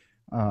again,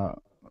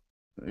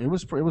 it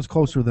was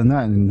closer than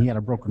that, and he had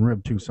a broken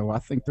rib too. So I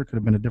think there could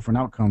have been a different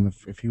outcome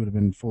if he would have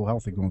been full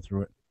healthy going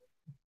through it.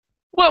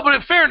 Well, but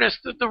in fairness,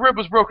 the rib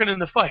was broken in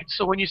the fight.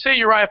 So when you say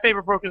Uriah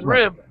Faber broke his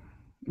rib,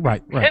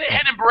 right.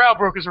 And Burrell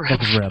broke his rib.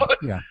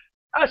 Yeah.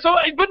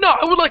 But no,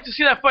 I would like to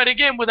see that fight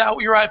again without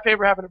Uriah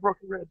Faber having a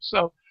broken rib.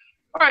 So.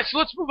 All right, so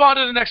let's move on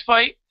to the next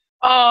fight.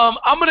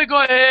 I'm going to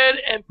go ahead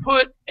and I'm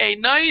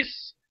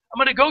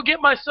going to go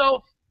get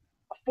myself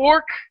a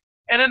fork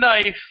and a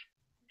knife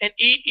and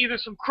eat either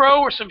some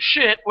crow or some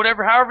shit,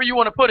 however you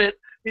want to put it,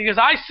 because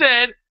I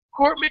said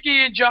Court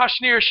McGee and Josh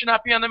Neer should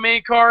not be on the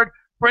main card.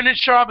 Brendan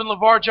Schaub and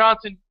LeVar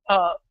Johnson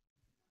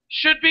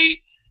should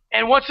be.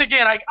 And once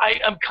again,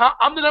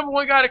 I'm the number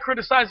one guy to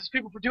criticize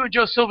people for doing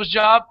Joe Silva's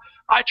job.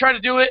 I tried to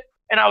do it,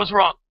 and I was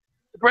wrong.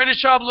 The Brendan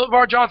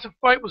Schaub-LeVar Johnson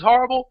fight was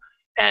horrible.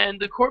 And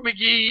the Court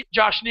McGee,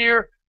 Josh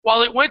Neer,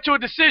 while it went to a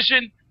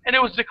decision and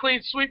it was a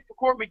clean sweep for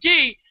Court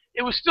McGee,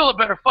 it was still a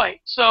better fight.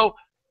 So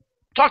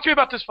talk to me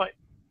about this fight.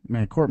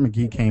 Man, Court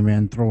McGee came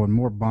in throwing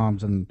more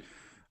bombs than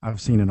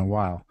I've seen in a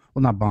while.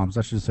 Well, not bombs.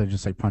 I should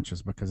just say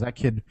punches, because that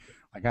kid,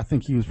 I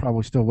think he was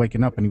probably still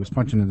waking up and he was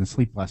punching in his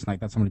sleep last night.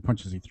 That's how many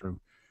punches he threw.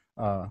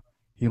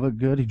 He looked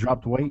good. He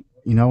dropped weight,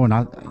 and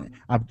I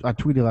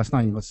tweeted last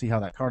night, let's see how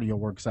that cardio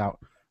works out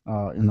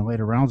in the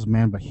later rounds,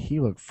 man. But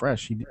he looked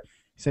fresh. He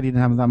said he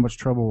didn't have that much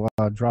trouble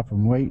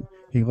dropping weight.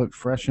 He looked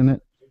fresh in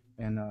it,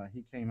 and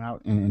he came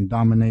out and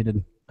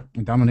dominated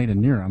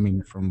Neer. I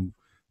mean, from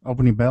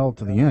opening bell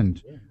to the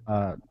end.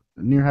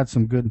 Neer had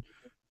some good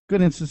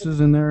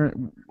instances in there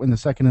in the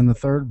second and the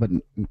third, but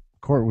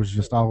Court was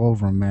just all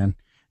over him, man.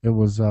 It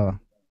was a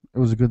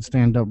good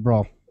stand-up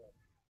brawl.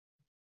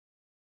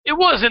 It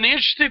was, and the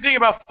interesting thing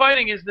about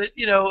fighting is that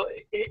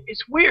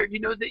it's weird,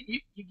 that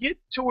you get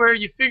to where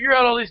you figure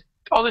out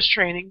all this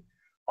training,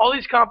 all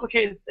these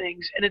complicated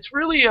things, and it's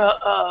really I'm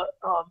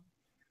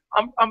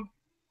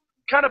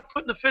kind of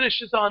putting the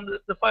finishes on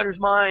the fighter's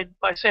mind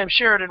by Sam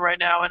Sheridan right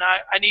now, and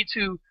I'm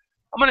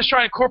going to try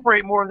and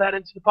incorporate more of that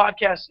into the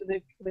podcast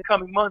in the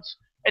coming months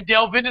and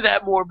delve into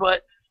that more.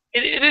 But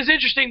it is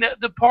interesting that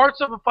the parts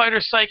of a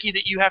fighter's psyche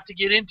that you have to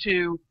get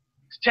into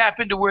to tap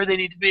into where they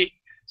need to be.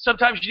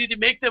 Sometimes you need to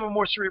make them a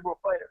more cerebral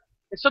fighter,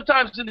 and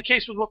sometimes, in the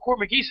case with what Court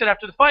McGee said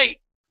after the fight,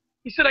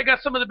 he said, I got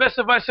some of the best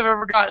advice I've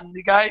ever gotten.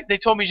 They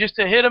told me just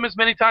to hit him as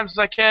many times as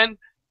I can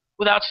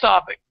without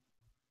stopping.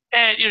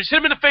 And just hit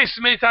him in the face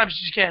as many times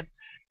as you can.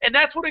 And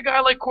that's what a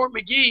guy like Court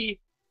McGee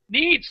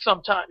needs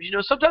sometimes.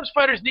 Sometimes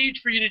fighters need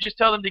for you to just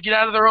tell them to get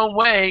out of their own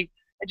way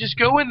and just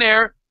go in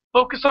there,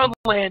 focus on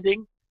land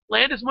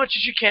as much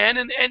as you can,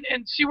 and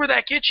see where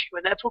that gets you.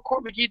 And that's what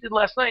Court McGee did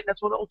last night, and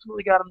that's what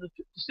ultimately got him the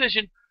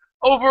decision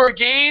over a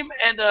game.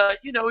 And,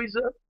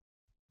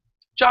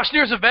 Josh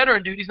Neer's a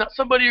veteran, dude. He's not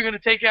somebody you're going to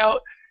take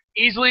out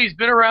easily. He's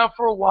been around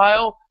for a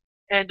while,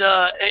 and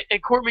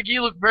Court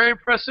McGee looked very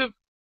impressive.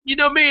 You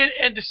know me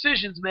and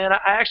decisions, man. I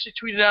actually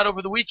tweeted out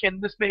over the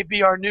weekend. This may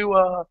be our new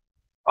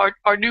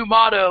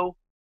motto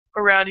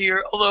around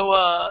here. Although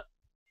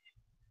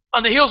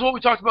on the heels of what we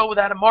talked about with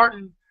Adam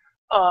Martin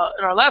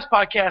in our last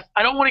podcast,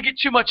 I don't want to get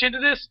too much into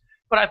this,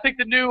 but I think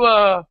the new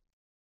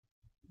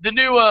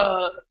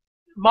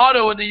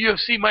motto in the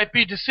UFC might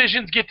be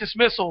decisions get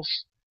dismissals.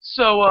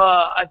 So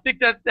I think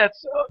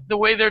that's the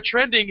way they're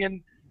trending,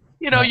 and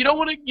you don't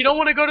want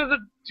to go to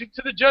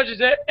the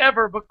judges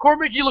ever, but Court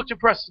McGee looked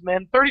impressive,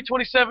 man.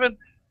 30-27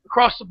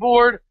 across the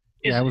board.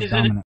 It was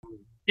dominant.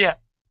 Yeah.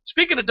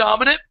 Speaking of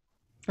dominant,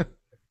 because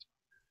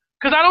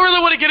I don't really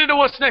want to get into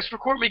what's next for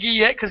Court McGee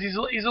yet, because he's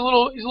a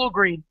little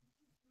green.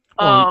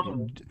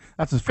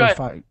 That's his first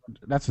fight.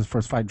 That's his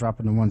first fight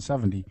dropping to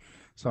 170.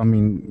 So I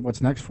mean,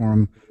 what's next for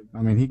him?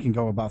 I mean, he can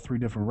go about three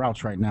different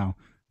routes right now.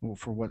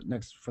 For what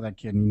next for that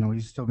kid? And,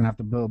 he's still gonna have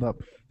to build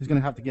up. He's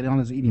gonna have to get on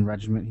his eating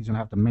regimen. He's gonna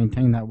have to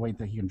maintain that weight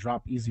that he can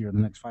drop easier the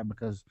next fight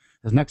because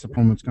his next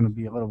opponent's gonna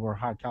be a little more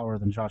high caliber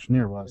than Josh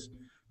Neer was.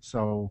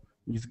 So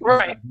he's got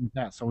Right. to do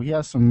that. So he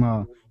has some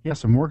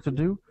work to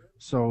do.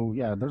 So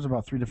yeah, there's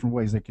about three different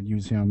ways they could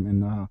use him.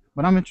 And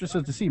but I'm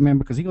interested to see, man,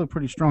 because he looked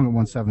pretty strong at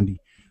 170.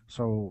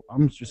 So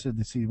I'm interested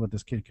to see what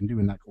this kid can do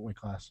in that weight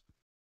class.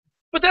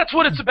 But that's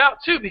what it's about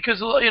too,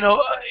 because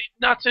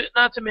not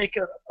to make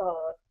a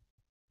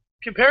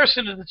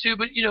comparison to the two,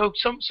 but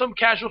some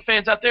casual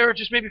fans out there, or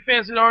just maybe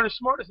fans that aren't as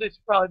smart as they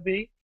should probably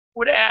be,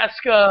 would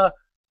ask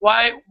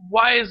why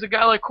is a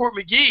guy like Court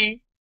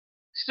McGee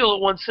still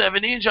at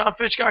 170 and John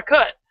Fitch got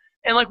cut?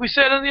 And like we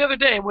said on the other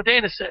day, and what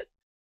Dana said,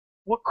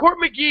 what Court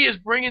McGee is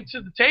bringing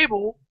to the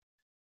table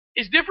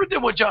is different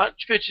than what John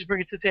Fitch is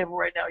bringing to the table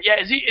right now.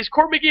 Yeah, is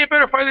Court McGee a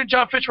better fighter than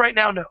John Fitch right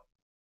now? No.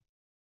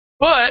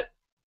 But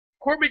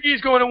Court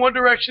McGee's going in one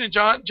direction, and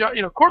Court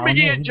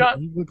McGee and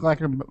John. He looked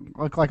like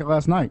it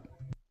last night.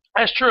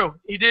 That's true.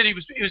 He did. He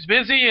was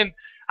busy, and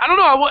I don't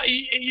know.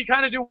 You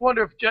kind of do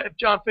wonder if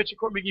John Fitch and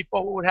Court McGee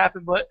fought, what would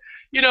happen. But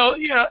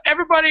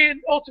everybody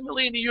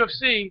ultimately in the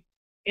UFC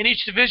in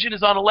each division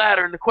is on a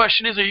ladder, and the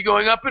question is, are you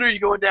going up it or are you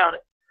going down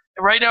it?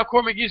 And right now,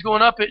 Court McGee's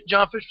going up it,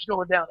 John Fitch was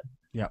going down it.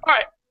 Yeah. All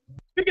right.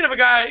 Speaking of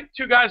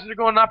two guys that are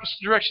going in opposite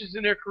directions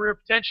in their career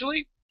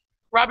potentially,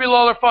 Robbie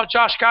Lawler fought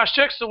Josh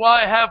Koscheck. So while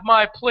I have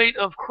my plate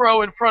of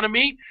crow in front of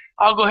me,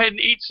 I'll go ahead and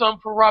eat some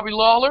for Robbie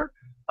Lawler.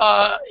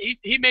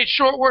 He made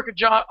short work of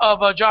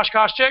Josh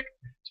Koscheck,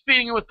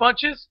 feeding him with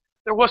punches.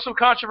 There was some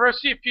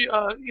controversy.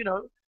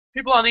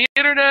 People on the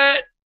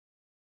internet,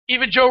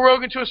 even Joe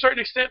Rogan to a certain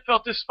extent,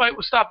 felt this fight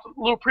was stopped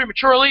a little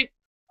prematurely.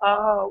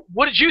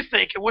 What did you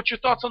think, and what's your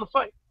thoughts on the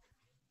fight?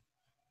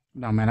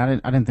 No, man,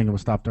 I didn't think it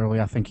was stopped early.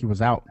 I think he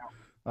was out,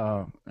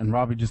 and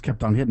Robbie just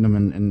kept on hitting him,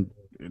 and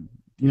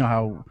you know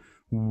how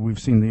we've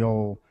seen the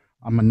old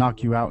 "I'm gonna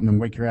knock you out and then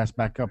wake your ass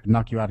back up and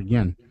knock you out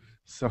again."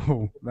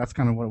 So that's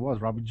kind of what it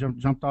was. Robbie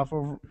jumped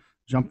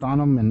on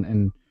him,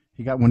 and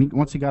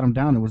once he got him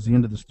down, it was the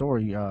end of the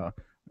story.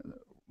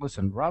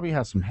 Listen, Robbie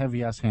has some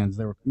heavy ass hands.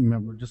 They were,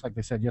 remember, just like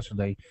they said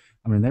yesterday.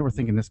 I mean, they were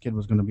thinking this kid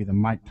was going to be the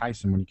Mike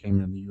Tyson when he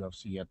came into the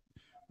UFC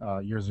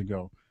years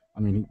ago. I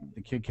mean,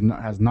 the kid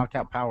has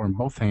knockout power in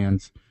both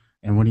hands,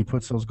 and when he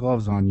puts those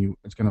gloves on you,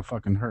 it's gonna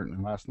fucking hurt.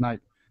 And last night,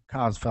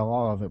 Kaz fell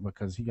all of it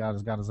because he got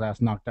his ass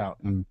knocked out,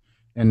 and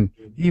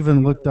he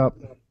even looked up,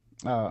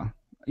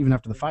 even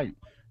after the fight,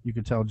 you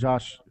could tell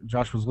Josh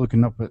was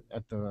looking up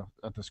at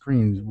the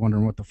screen,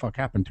 wondering what the fuck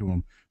happened to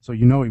him. So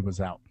he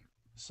was out.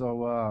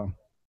 So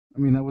I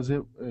mean, that was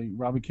it.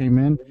 Robbie came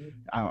in.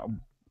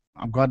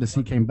 I'm glad to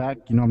see he came back.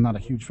 I'm not a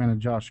huge fan of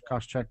Josh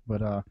Koscheck,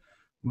 but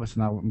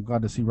listen, I'm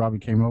glad to see Robbie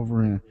came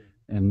over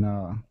and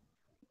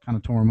kind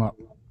of tore him up.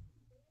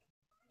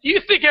 Do you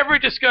think every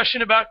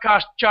discussion about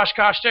Josh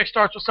Koscheck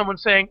starts with someone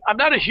saying, "I'm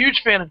not a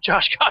huge fan of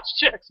Josh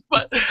Koscheck,"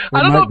 but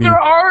I don't know if there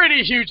are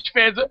any huge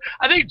fans.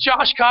 I think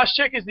Josh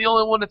Koscheck is the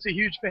only one that's a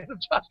huge fan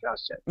of Josh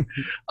Koscheck.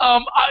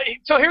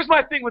 So here's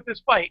my thing with this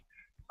fight,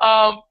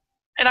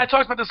 and I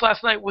talked about this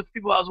last night with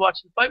people I was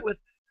watching the fight with.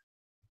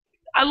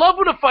 I love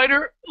when a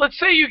fighter, let's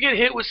say you get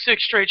hit with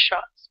 6 straight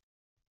shots,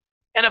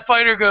 and a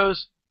fighter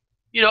goes,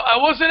 I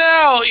wasn't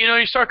out,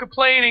 you start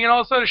complaining and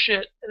all this other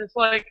shit. And it's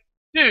like,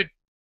 dude,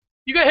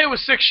 you got hit with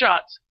 6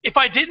 shots. If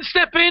I didn't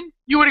step in,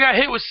 you would have got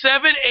hit with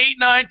 7, 8,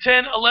 9,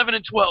 10, 11,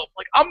 and 12.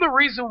 Like, I'm the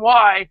reason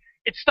why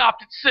it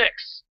stopped at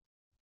 6.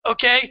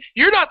 Okay?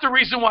 You're not the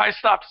reason why it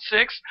stopped at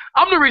 6.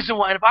 I'm the reason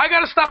why. And if I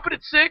got to stop it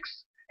at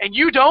 6 and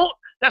you don't,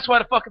 that's why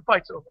the fucking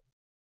fight's over.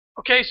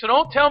 Okay? So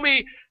don't tell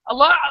me, a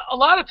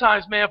lot of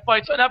times, man,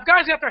 fights, and if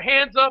guys got their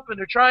hands up and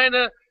they're trying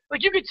to,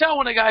 like, you can tell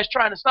when a guy's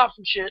trying to stop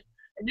some shit.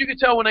 And you can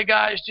tell when a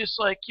guy is just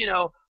like,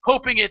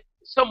 hoping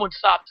someone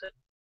stops it,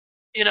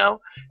 and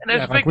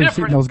there's a big difference.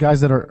 Seen those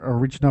guys that are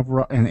reaching up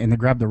and they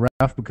grab the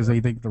ref because they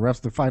think the ref's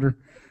the fighter,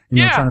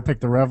 trying to pick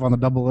the ref on the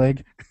double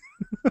leg.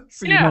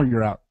 So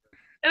you're out.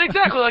 And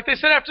exactly, like they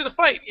said after the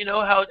fight,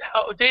 how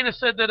Dana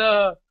said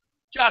that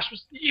Josh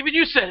was, even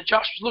you said it,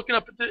 Josh was looking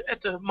up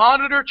at the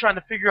monitor trying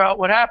to figure out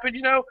what happened,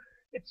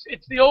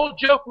 It's the old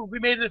joke, we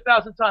made it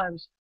 1,000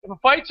 times. If a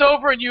fight's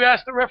over and you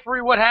ask the referee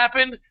what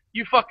happened,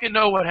 you fucking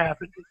know what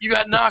happened. You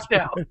got knocked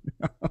out.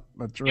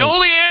 That's right. The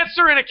only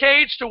answer in a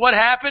cage to what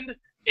happened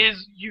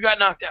is you got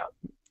knocked out.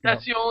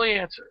 That's the only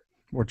answer.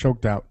 Or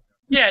choked out.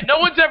 Yeah, no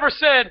one's ever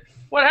said,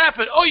 what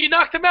happened? Oh, you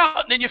knocked him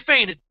out and then you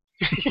fainted.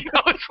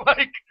 It's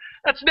like,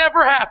 that's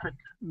never happened.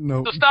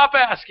 Nope. So stop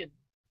asking.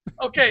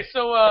 Okay,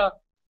 so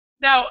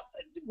now,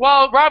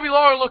 while Robbie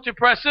Lawler looked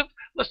impressive,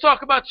 let's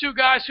talk about 2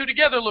 guys who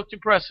together looked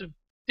impressive.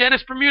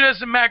 Dennis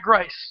Bermudez and Matt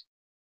Grice.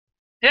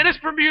 Dennis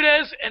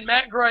Bermudez and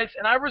Matt Grice,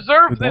 and I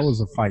reserve this. That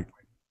was a fight.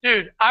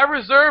 Dude, I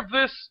reserve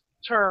this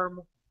term,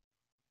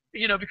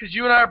 because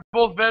you and I are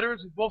both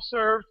veterans, we both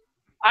served.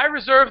 I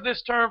reserve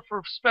this term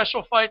for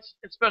special fights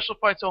and special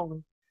fights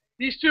only.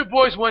 These 2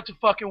 boys went to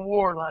fucking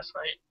war last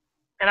night.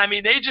 And I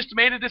mean, they just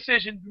made a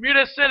decision.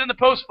 Bermudez said in the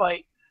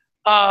post-fight,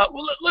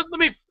 well, let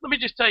me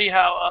just tell you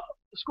how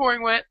the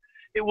scoring went.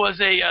 It was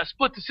a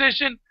split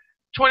decision,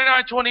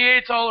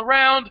 29-28 all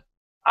around.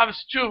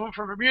 Obviously, 2 of them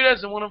for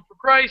Bermudez and 1 of them for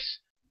Grice.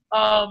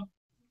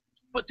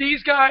 But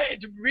these guys,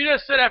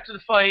 Bermudez said after the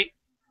fight,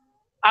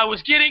 I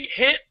was getting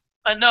hit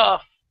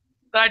enough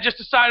that I just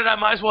decided I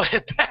might as well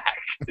hit back.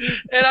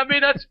 And I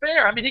mean, that's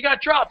fair. I mean, he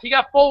got dropped, he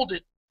got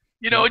folded,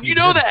 and you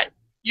know that.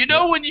 You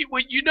know when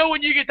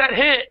you get that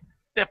hit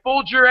that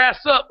folds your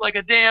ass up like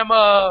a damn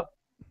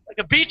like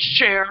a beach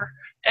chair,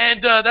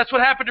 and that's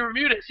what happened to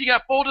Bermudez. He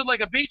got folded like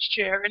a beach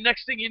chair, and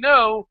next thing you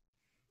know,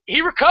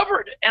 he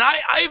recovered. And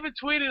I even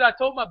tweeted. I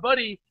told my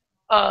buddy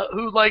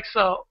who likes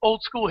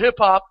old school hip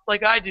hop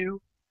like I do.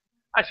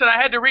 I said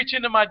I had to reach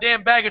into my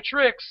damn bag of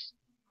tricks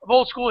of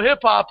old school hip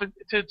hop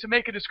to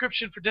make a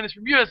description for Dennis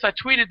Bermudez. I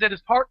tweeted that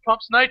his heart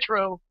pumps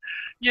nitro,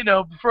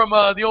 from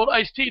the old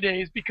Ice-T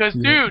days, because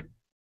dude,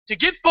 to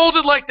get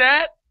folded like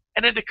that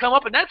and then to come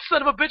up, and that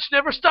son of a bitch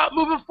never stopped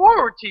moving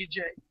forward,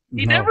 TJ.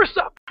 He never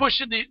stopped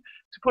pushing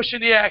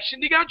the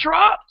action. He got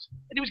dropped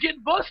and he was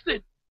getting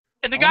busted.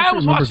 And the guy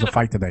was watching the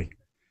fight today.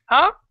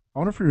 Huh? I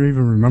wonder if he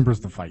even remembers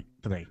the fight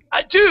today.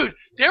 Dude,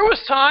 there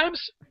was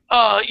times,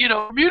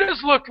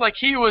 Bermudez looked like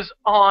he was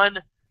on,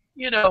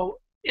 in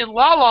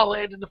La La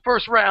Land in the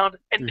first round,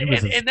 and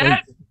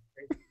that,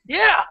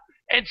 yeah,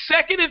 and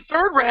second and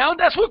third round,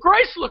 that's what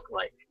Grice looked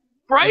like.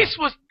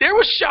 There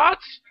was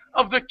shots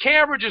of the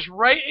camera just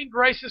right in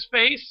Grice's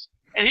face,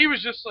 and he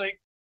was just like,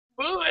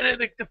 boo, and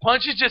the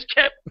punches just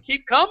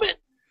keep coming.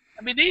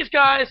 I mean, these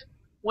guys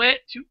went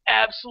to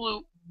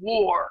absolute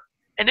war,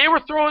 and they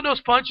were throwing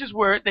those punches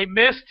where they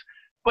missed,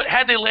 but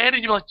had they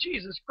landed, you're like,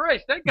 Jesus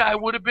Christ, that guy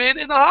would have been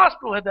in the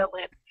hospital had that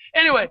landed.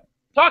 Anyway,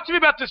 talk to me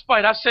about this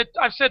fight. I've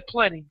said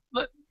plenty.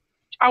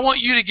 I want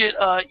you to get,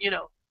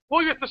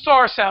 pull your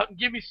thesaurus out and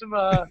give me some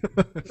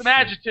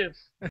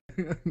adjectives.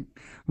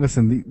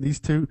 Listen,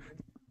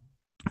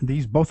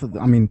 both of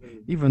them. I mean,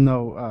 even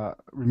though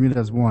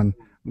Bermudez won,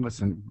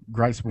 listen,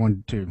 Grice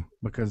won too,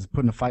 because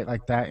putting a fight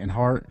like that in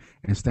heart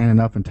and standing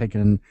up and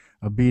taking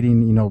a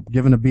beating,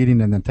 giving a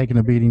beating and then taking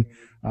a beating,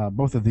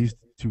 both of these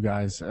two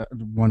guys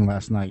won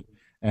last night.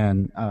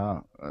 And,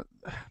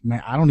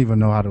 man, I don't even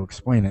know how to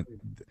explain it.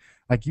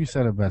 Like you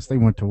said it best, they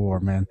went to war,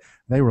 man.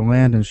 They were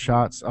landing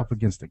shots up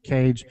against the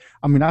cage.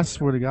 I mean, I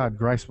swear to God,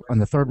 Grice in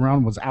the third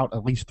round was out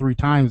at least 3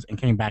 times and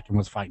came back and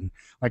was fighting.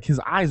 Like his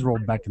eyes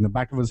rolled back in the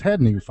back of his head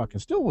and he fucking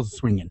still was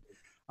swinging.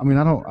 I mean,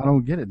 I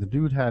don't get it. The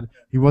dude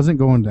he wasn't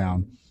going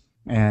down,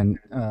 and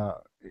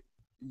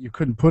you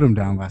couldn't put him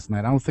down last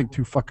night. I don't think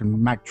 2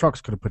 fucking Mack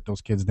trucks could have put those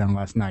kids down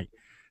last night.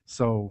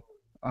 So,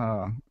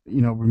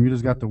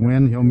 Bermudez got the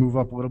win. He'll move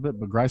up a little bit,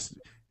 but Grice,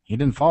 he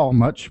didn't fall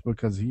much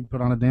because he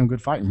put on a damn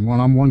good fight and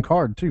one-on-one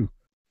card too.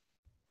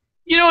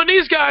 And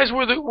these guys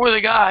were the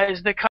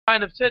guys that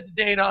kind of said to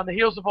Dana on the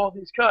heels of all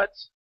these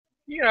cuts,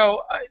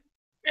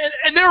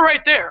 and they're right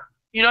there.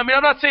 I'm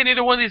not saying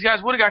either one of these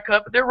guys would have got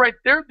cut, but they're right.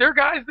 They're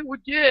guys that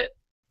would get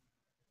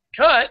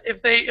cut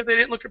if they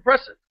didn't look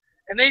impressive,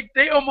 and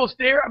they almost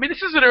dare. I mean,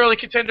 this is an early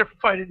contender for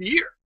fight of the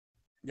year.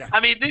 Yeah. I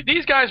mean,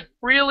 these guys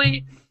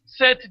really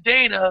said to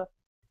Dana,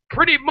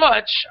 pretty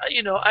much,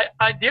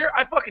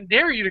 I fucking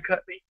dare you to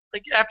cut me,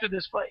 like after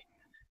this fight.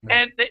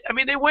 Yeah.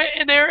 And they went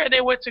in there and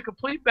they went to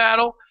complete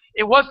battle.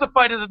 It was the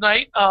fight of the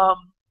night,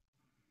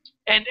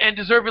 and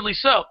deservedly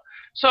so.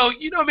 So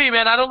you know me,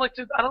 man. I don't like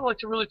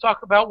to really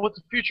talk about what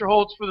the future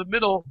holds for the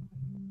middle,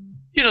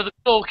 the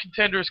middle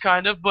contenders,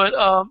 kind of. But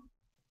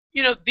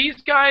these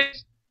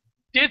guys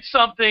did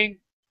something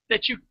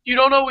that you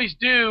don't always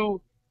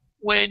do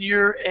when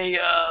you're a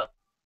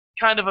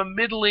kind of a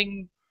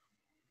middling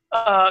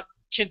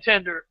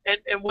contender.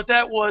 And what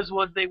that was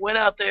they went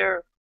out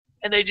there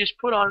and they just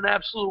put on an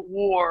absolute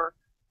war.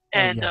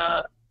 And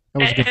that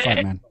was a good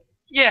fight, man.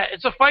 Yeah,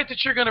 it's a fight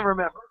that you're going to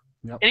remember.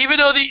 Yep. And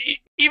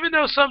even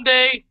though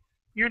someday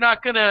you're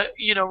not going to,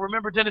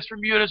 remember Dennis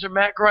Bermudez or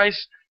Matt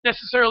Grice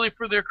necessarily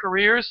for their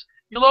careers,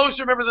 you'll always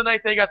remember the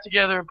night they got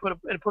together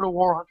and put a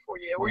war on for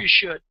you, or you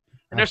should.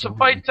 And there's some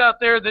fights out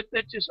there that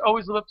just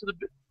always live up to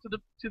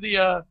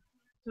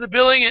the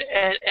billing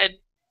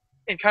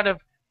and kind of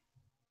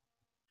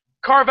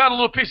carve out a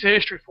little piece of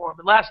history for them.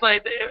 And last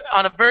night,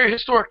 on a very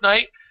historic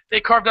night, they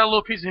carved out a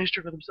little piece of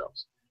history for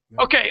themselves.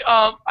 Yeah. Okay,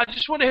 I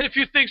just want to hit a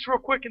few things real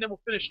quick, and then we'll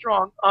finish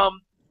strong.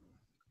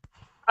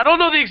 I don't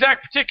know the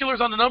exact particulars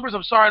on the numbers.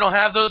 I'm sorry I don't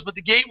have those, but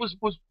the gate was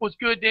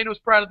good. Dana was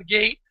proud of the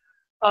gate.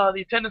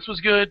 The attendance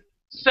was good.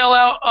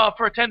 Sellout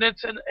for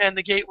attendance, and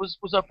the gate was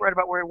up right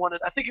about where he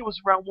wanted. I think it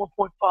was around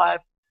 1.5.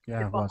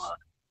 Yeah,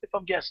 if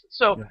I'm guessing.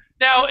 So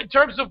now, in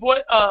terms of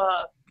what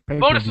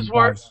bonuses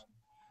were,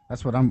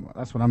 that's what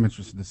I'm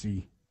interested to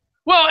see.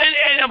 Well,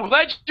 and I'm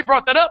glad you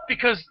brought that up,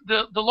 because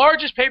the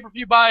largest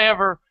pay-per-view buy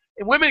ever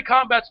in women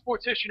combat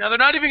sports history. Now, they're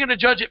not even going to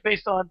judge it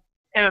based on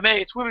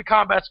MMA. It's women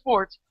combat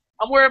sports.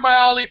 I'm wearing my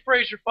Ali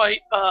Frazier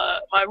fight,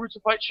 my Roots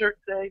of Fight shirt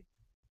today,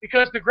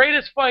 because the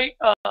greatest fight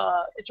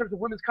in terms of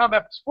women's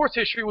combat sports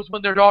history was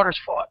when their daughters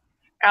fought.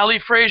 Ali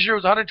Frazier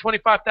was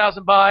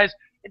 125,000 buys,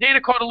 and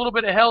Dana caught a little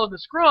bit of hell in the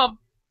scrum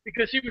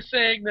because he was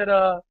saying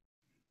that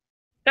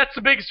that's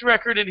the biggest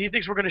record and he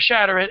thinks we're going to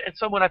shatter it. And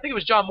someone, I think it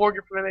was John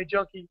Morgan from MMA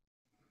Junkie,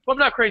 I'm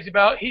not crazy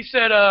about. He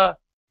said,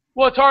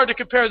 well, it's hard to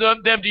compare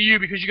them to you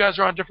because you guys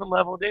are on a different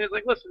level. And Dana's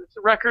like, listen, it's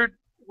a record.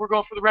 We're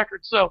going for the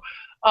record. So,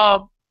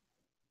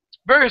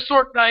 very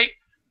historic night.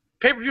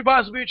 Pay-per-view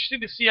buys will be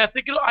interesting to see.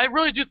 I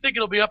really do think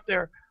it'll be up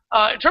there.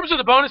 In terms of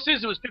the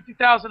bonuses, it was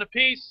 $50,000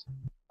 apiece.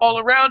 All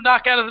around,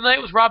 knockout of the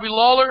night was Robbie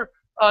Lawler,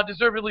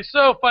 deservedly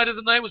so. Fight of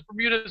the night was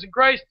Bermudez and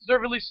Grice,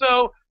 deservedly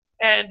so.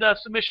 And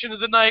submission of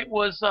the night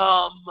was,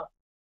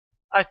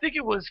 I think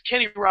it was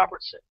Kenny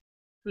Robertson,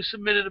 who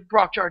submitted to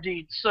Brock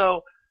Jardine.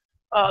 So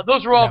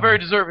those were all very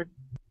deserving.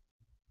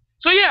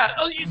 So yeah,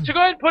 to go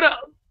ahead and put a,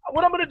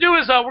 what I'm going to do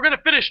is we're going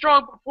to finish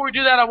strong. Before we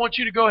do that, I want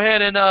you to go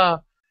ahead and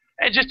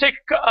just take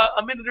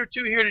a minute or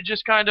two here to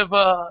just kind of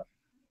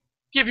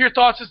give your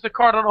thoughts as the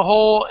card on a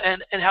whole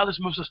and how this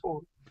moves us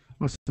forward.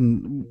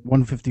 Listen,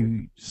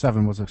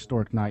 157 was a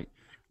historic night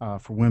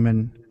for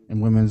women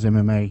and women's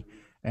MMA,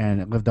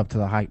 and it lived up to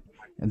the hype.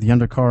 And the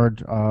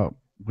undercard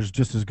was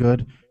just as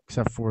good,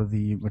 except for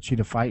the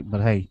Machida fight.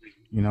 But hey,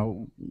 you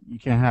know, you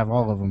can't have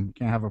all of them. You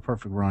can't have a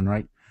perfect run,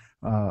 right?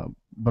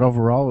 But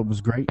overall, it was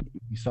great.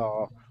 We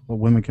saw what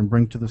women can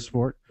bring to the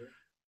sport.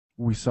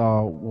 We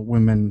saw what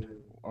women,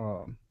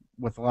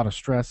 with a lot of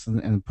stress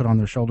and put on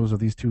their shoulders, what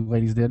these two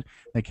ladies did.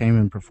 They came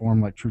and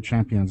performed like true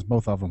champions,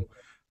 both of them.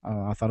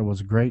 I thought it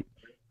was great.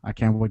 I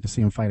can't wait to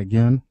see them fight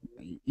again,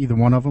 either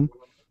one of them.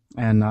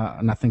 And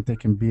I think they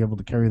can be able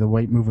to carry the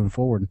weight moving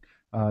forward.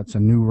 It's a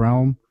new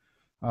realm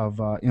of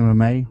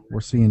MMA.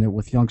 We're seeing it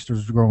with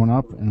youngsters growing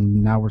up,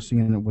 and now we're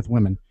seeing it with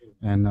women.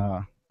 And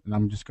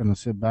I'm just going to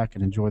sit back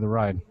and enjoy the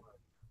ride.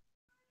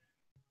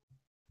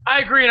 I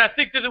agree, and I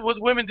think that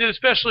what women did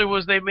especially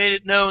was they made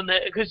it known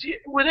that, because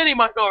with any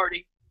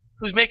minority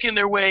who's making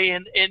their way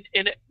and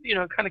you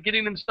know, kind of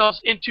getting themselves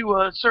into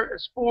a certain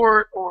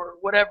sport or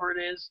whatever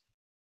it is,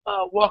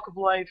 walk of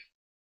life,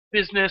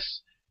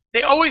 business,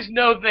 they always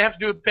know that they have to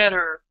do it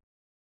better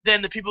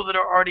than the people that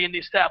are already in the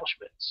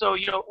establishment. So,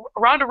 you know,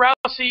 Ronda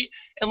Rousey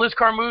and Liz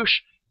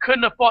Carmouche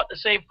couldn't have fought the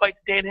same fight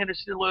that Dan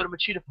Henderson and Lyoto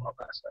Machida fought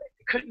last night.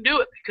 They couldn't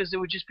do it because it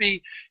would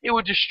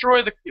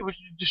destroy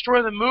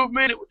the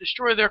movement, it would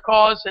destroy their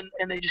cause,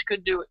 and they just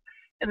couldn't do it.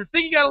 And the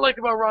thing you gotta like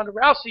about Ronda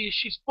Rousey is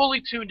she's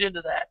fully tuned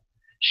into that.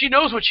 She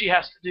knows what she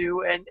has to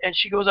do, and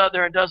she goes out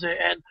there and does it.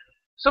 And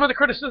some of the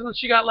criticism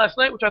she got last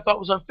night, which I thought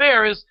was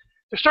unfair, is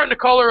they're starting to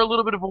call her a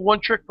little bit of a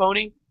one-trick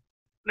pony.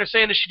 And they're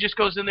saying that she just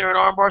goes in there and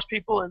armbars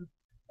people. And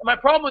my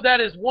problem with that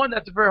is, one,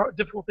 that's a very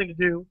difficult thing to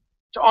do,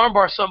 to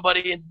armbar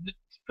somebody. And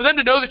for them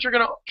to know that you're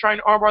going to try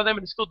and armbar them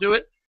and still do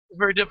it is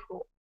very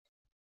difficult.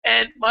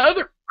 And my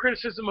other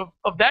criticism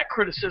of that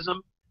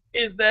criticism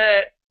is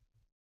that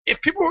if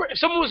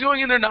someone was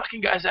going in there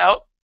knocking guys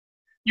out,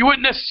 you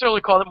wouldn't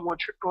necessarily call them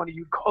one-trick pony.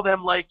 You'd call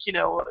them, like, you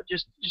know,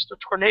 just a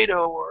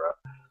tornado or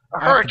a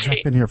hurricane. I have to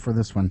jump in here for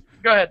this one.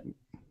 Go ahead.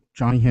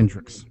 Johnny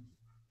Hendricks.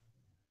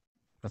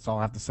 That's all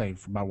I have to say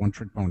about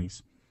one-trick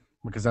ponies,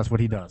 because that's what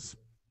he does.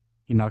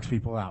 He knocks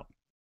people out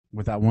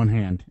with that one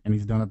hand, and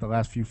he's done it the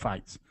last few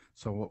fights.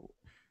 So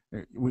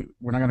we're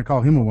not going to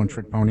call him a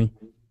one-trick pony.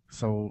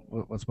 So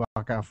let's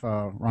block off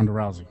Ronda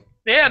Rousey.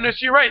 Yeah, no, so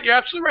you're right. You're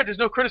absolutely right. There's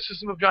no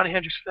criticism of Johnny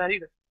Hendricks for that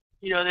either.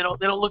 You know,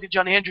 they don't look at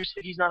Johnny Hendricks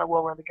like he's not a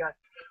well-rounded guy.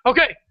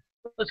 Okay,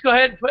 let's go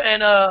ahead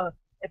and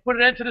put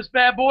an end to this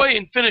bad boy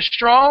and finish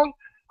strong.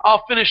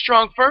 I'll finish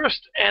strong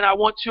first, and I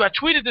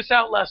tweeted this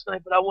out last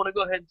night, but I want to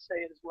go ahead and say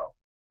it as well.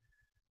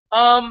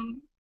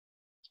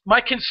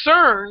 My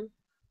concern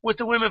with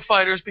the women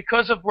fighters,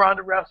 because of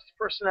Ronda Rousey's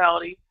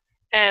personality,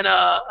 and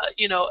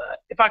you know,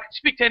 if I could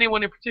speak to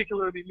anyone in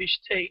particular, it would be Miesha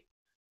Tate,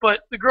 but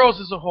the girls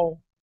as a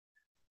whole,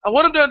 I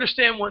want them to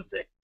understand one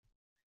thing.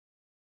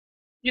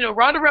 You know,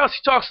 Ronda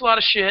Rousey talks a lot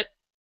of shit.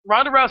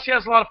 Ronda Rousey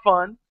has a lot of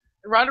fun.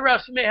 And Ronda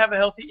Rousey may have a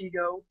healthy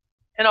ego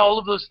and all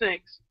of those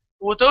things.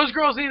 But what those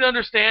girls need to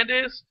understand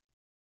is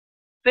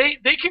they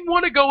can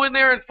want to go in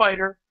there and fight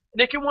her.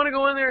 And they can want to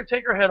go in there and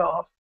take her head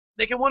off.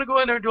 They can want to go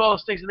in there and do all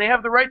those things. And they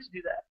have the right to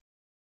do that.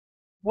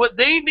 What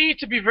they need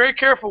to be very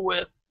careful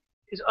with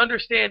is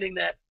understanding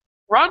that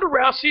Ronda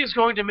Rousey is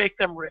going to make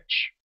them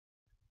rich.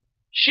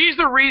 She's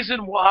the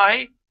reason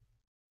why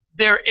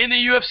they're in the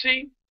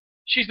UFC.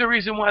 She's the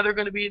reason why they're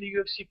going to be in the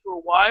UFC for a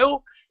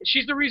while. And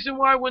she's the reason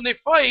why when they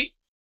fight,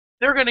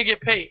 they're going to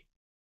get paid.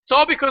 It's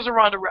all because of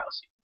Ronda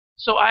Rousey.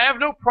 So I have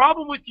no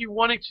problem with you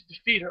wanting to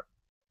defeat her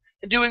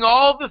and doing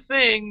all the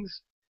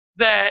things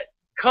that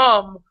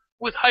come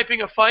with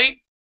hyping a fight.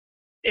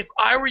 If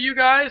I were you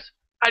guys,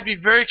 I'd be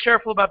very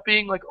careful about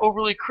being like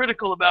overly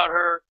critical about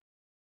her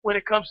when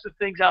it comes to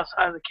things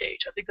outside of the cage.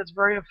 I think that's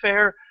very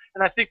unfair,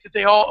 and I think that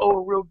they all owe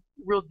a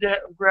real debt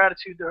of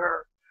gratitude to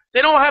her.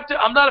 They don't have to.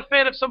 I'm not a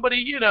fan of somebody,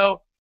 you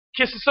know,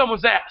 kissing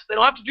someone's ass. They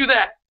don't have to do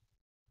that.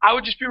 I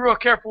would just be real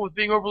careful with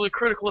being overly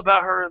critical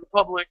about her in the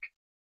public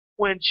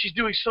when she's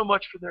doing so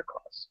much for their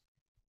cause.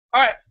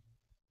 All right,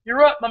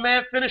 you're up, my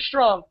man. Finish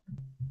strong.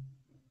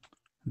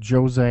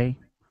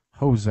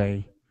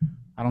 Jose,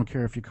 I don't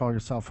care if you call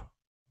yourself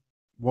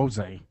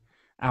Jose,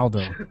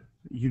 Aldo.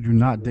 You do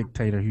not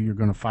dictate who you're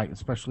going to fight,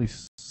 especially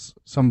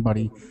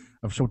somebody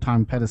of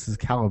Showtime Pettis'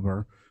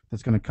 caliber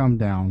that's going to come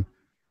down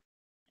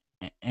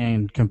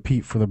and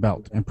compete for the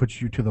belt and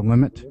put you to the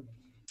limit,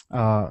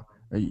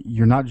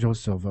 you're not Joe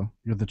Silva.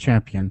 You're the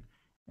champion,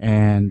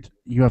 and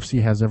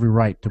UFC has every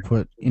right to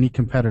put any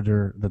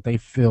competitor that they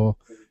feel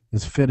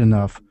is fit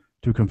enough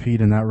to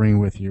compete in that ring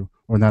with you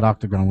or in that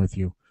octagon with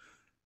you.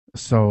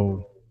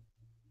 So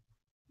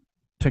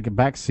take a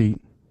back seat,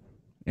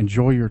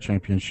 enjoy your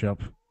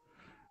championship,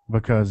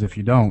 because if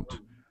you don't,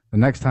 the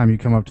next time you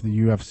come up to the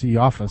UFC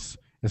office,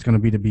 it's going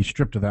to be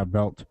stripped of that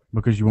belt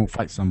because you won't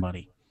fight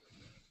somebody.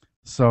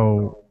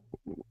 So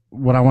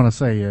what I want to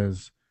say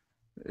is,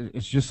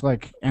 it's just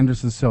like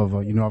Anderson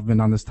Silva. You know, I've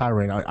been on this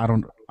tirade. I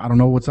don't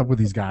know what's up with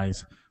these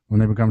guys when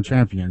they become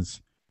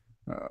champions,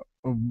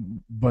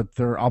 but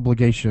their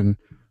obligation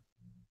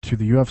to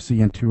the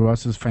UFC and to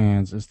us as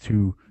fans is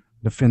to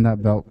defend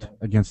that belt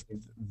against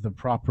the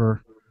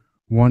proper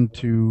 1,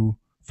 2,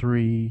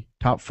 3,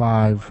 top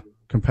 5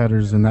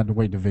 competitors in that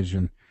weight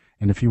division.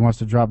 And if he wants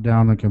to drop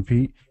down and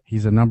compete,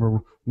 he's a number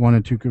 1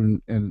 and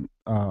 2 in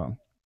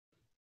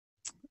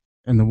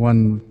the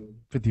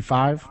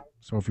 155.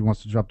 So if he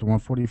wants to drop to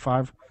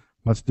 145,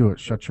 let's do it.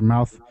 Shut your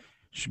mouth.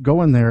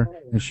 Go in there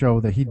and show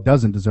that he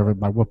doesn't deserve it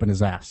by whooping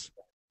his ass.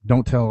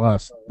 Don't tell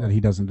us that he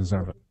doesn't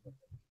deserve it.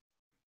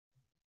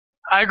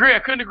 I agree. I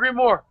couldn't agree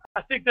more.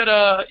 I think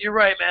that you're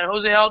right, man.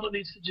 Jose Aldo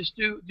needs to just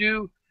do.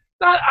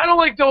 Not. I don't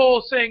like the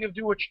whole saying of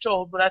do what you're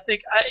told, but I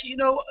think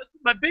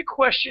my big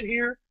question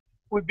here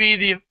would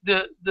be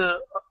the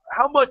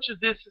how much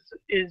of this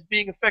is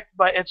being affected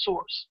by Ed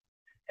Soares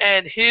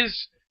and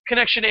his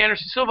connection to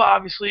Anderson Silva,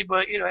 obviously,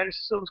 but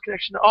Anderson Silva's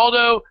connection to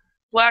Aldo,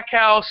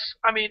 Blackhouse.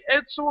 I mean,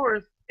 Ed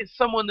Soares is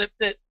someone that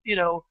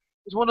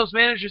is one of those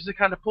managers that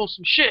kind of pulls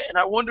some shit, and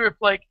I wonder if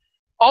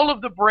all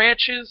of the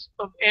branches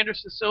of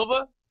Anderson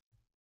Silva,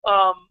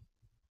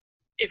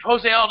 if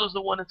Jose Aldo's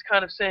the one that's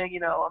kind of saying,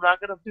 I'm not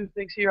going to do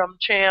things here. I'm the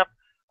champ.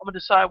 I'm going to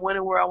decide when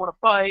and where I want to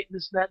fight, and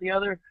this and that and the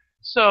other.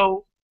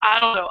 So I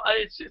don't know.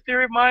 It's a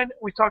theory of mine.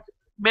 We talked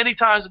many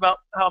times about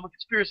how I'm a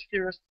conspiracy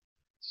theorist.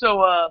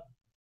 So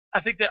I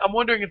think that I'm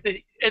wondering if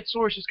Ed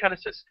Soares just kind of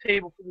sets the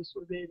table for this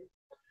sort of behavior.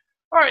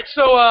 All right,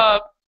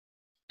 so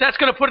that's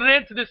going to put an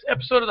end to this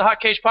episode of the Hot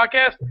Cage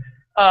Podcast.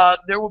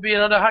 There will be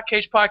another Hot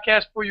Cage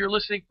Podcast for your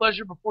listening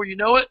pleasure before you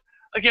know it.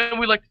 Again,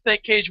 we'd like to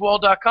thank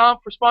CageWall.com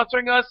for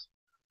sponsoring us.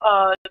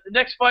 The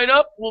next fight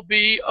up will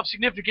be of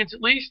significance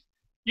at least.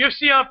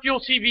 UFC on Fuel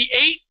TV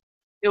 8.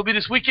 It'll be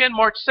this weekend,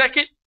 March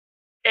 2nd.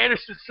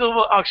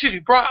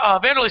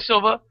 Vanderlei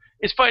Silva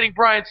is fighting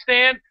Brian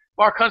Stann.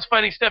 Mark Hunt's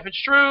fighting Stefan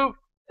Struve.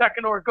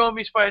 Takanori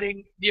Gomi's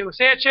fighting Diego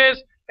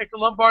Sanchez. Hector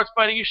Lombard's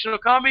fighting Yushin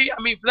Okami.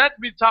 I mean, for that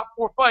to be the top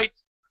 4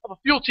 fights of a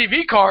Fuel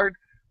TV card,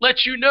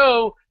 lets you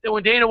know that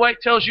when Dana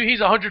White tells you he's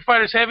 100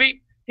 fighters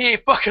heavy, he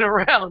ain't fucking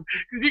around.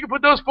 Because if you can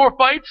put those 4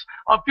 fights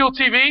on Fuel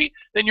TV,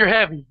 then you're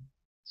heavy.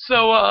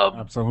 So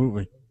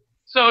absolutely.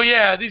 So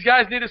yeah, these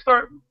guys need to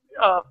start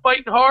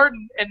fighting hard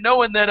and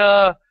knowing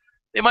that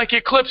they might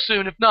get clipped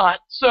soon if not.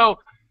 So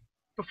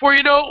before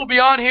you know it, we'll be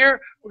on here.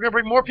 We're gonna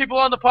bring more people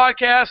on the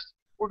podcast.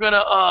 We're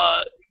gonna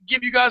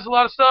give you guys a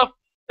lot of stuff.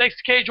 Thanks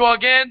to Cagewall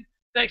again.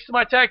 Thanks to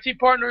my tag team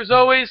partner as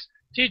always,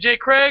 TJ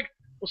Craig.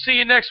 We'll see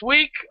you next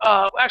week.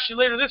 Actually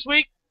later this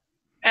week.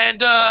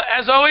 And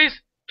as always,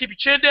 keep your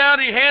chin down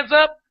and your hands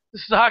up.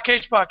 This is the Hot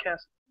Cage Podcast.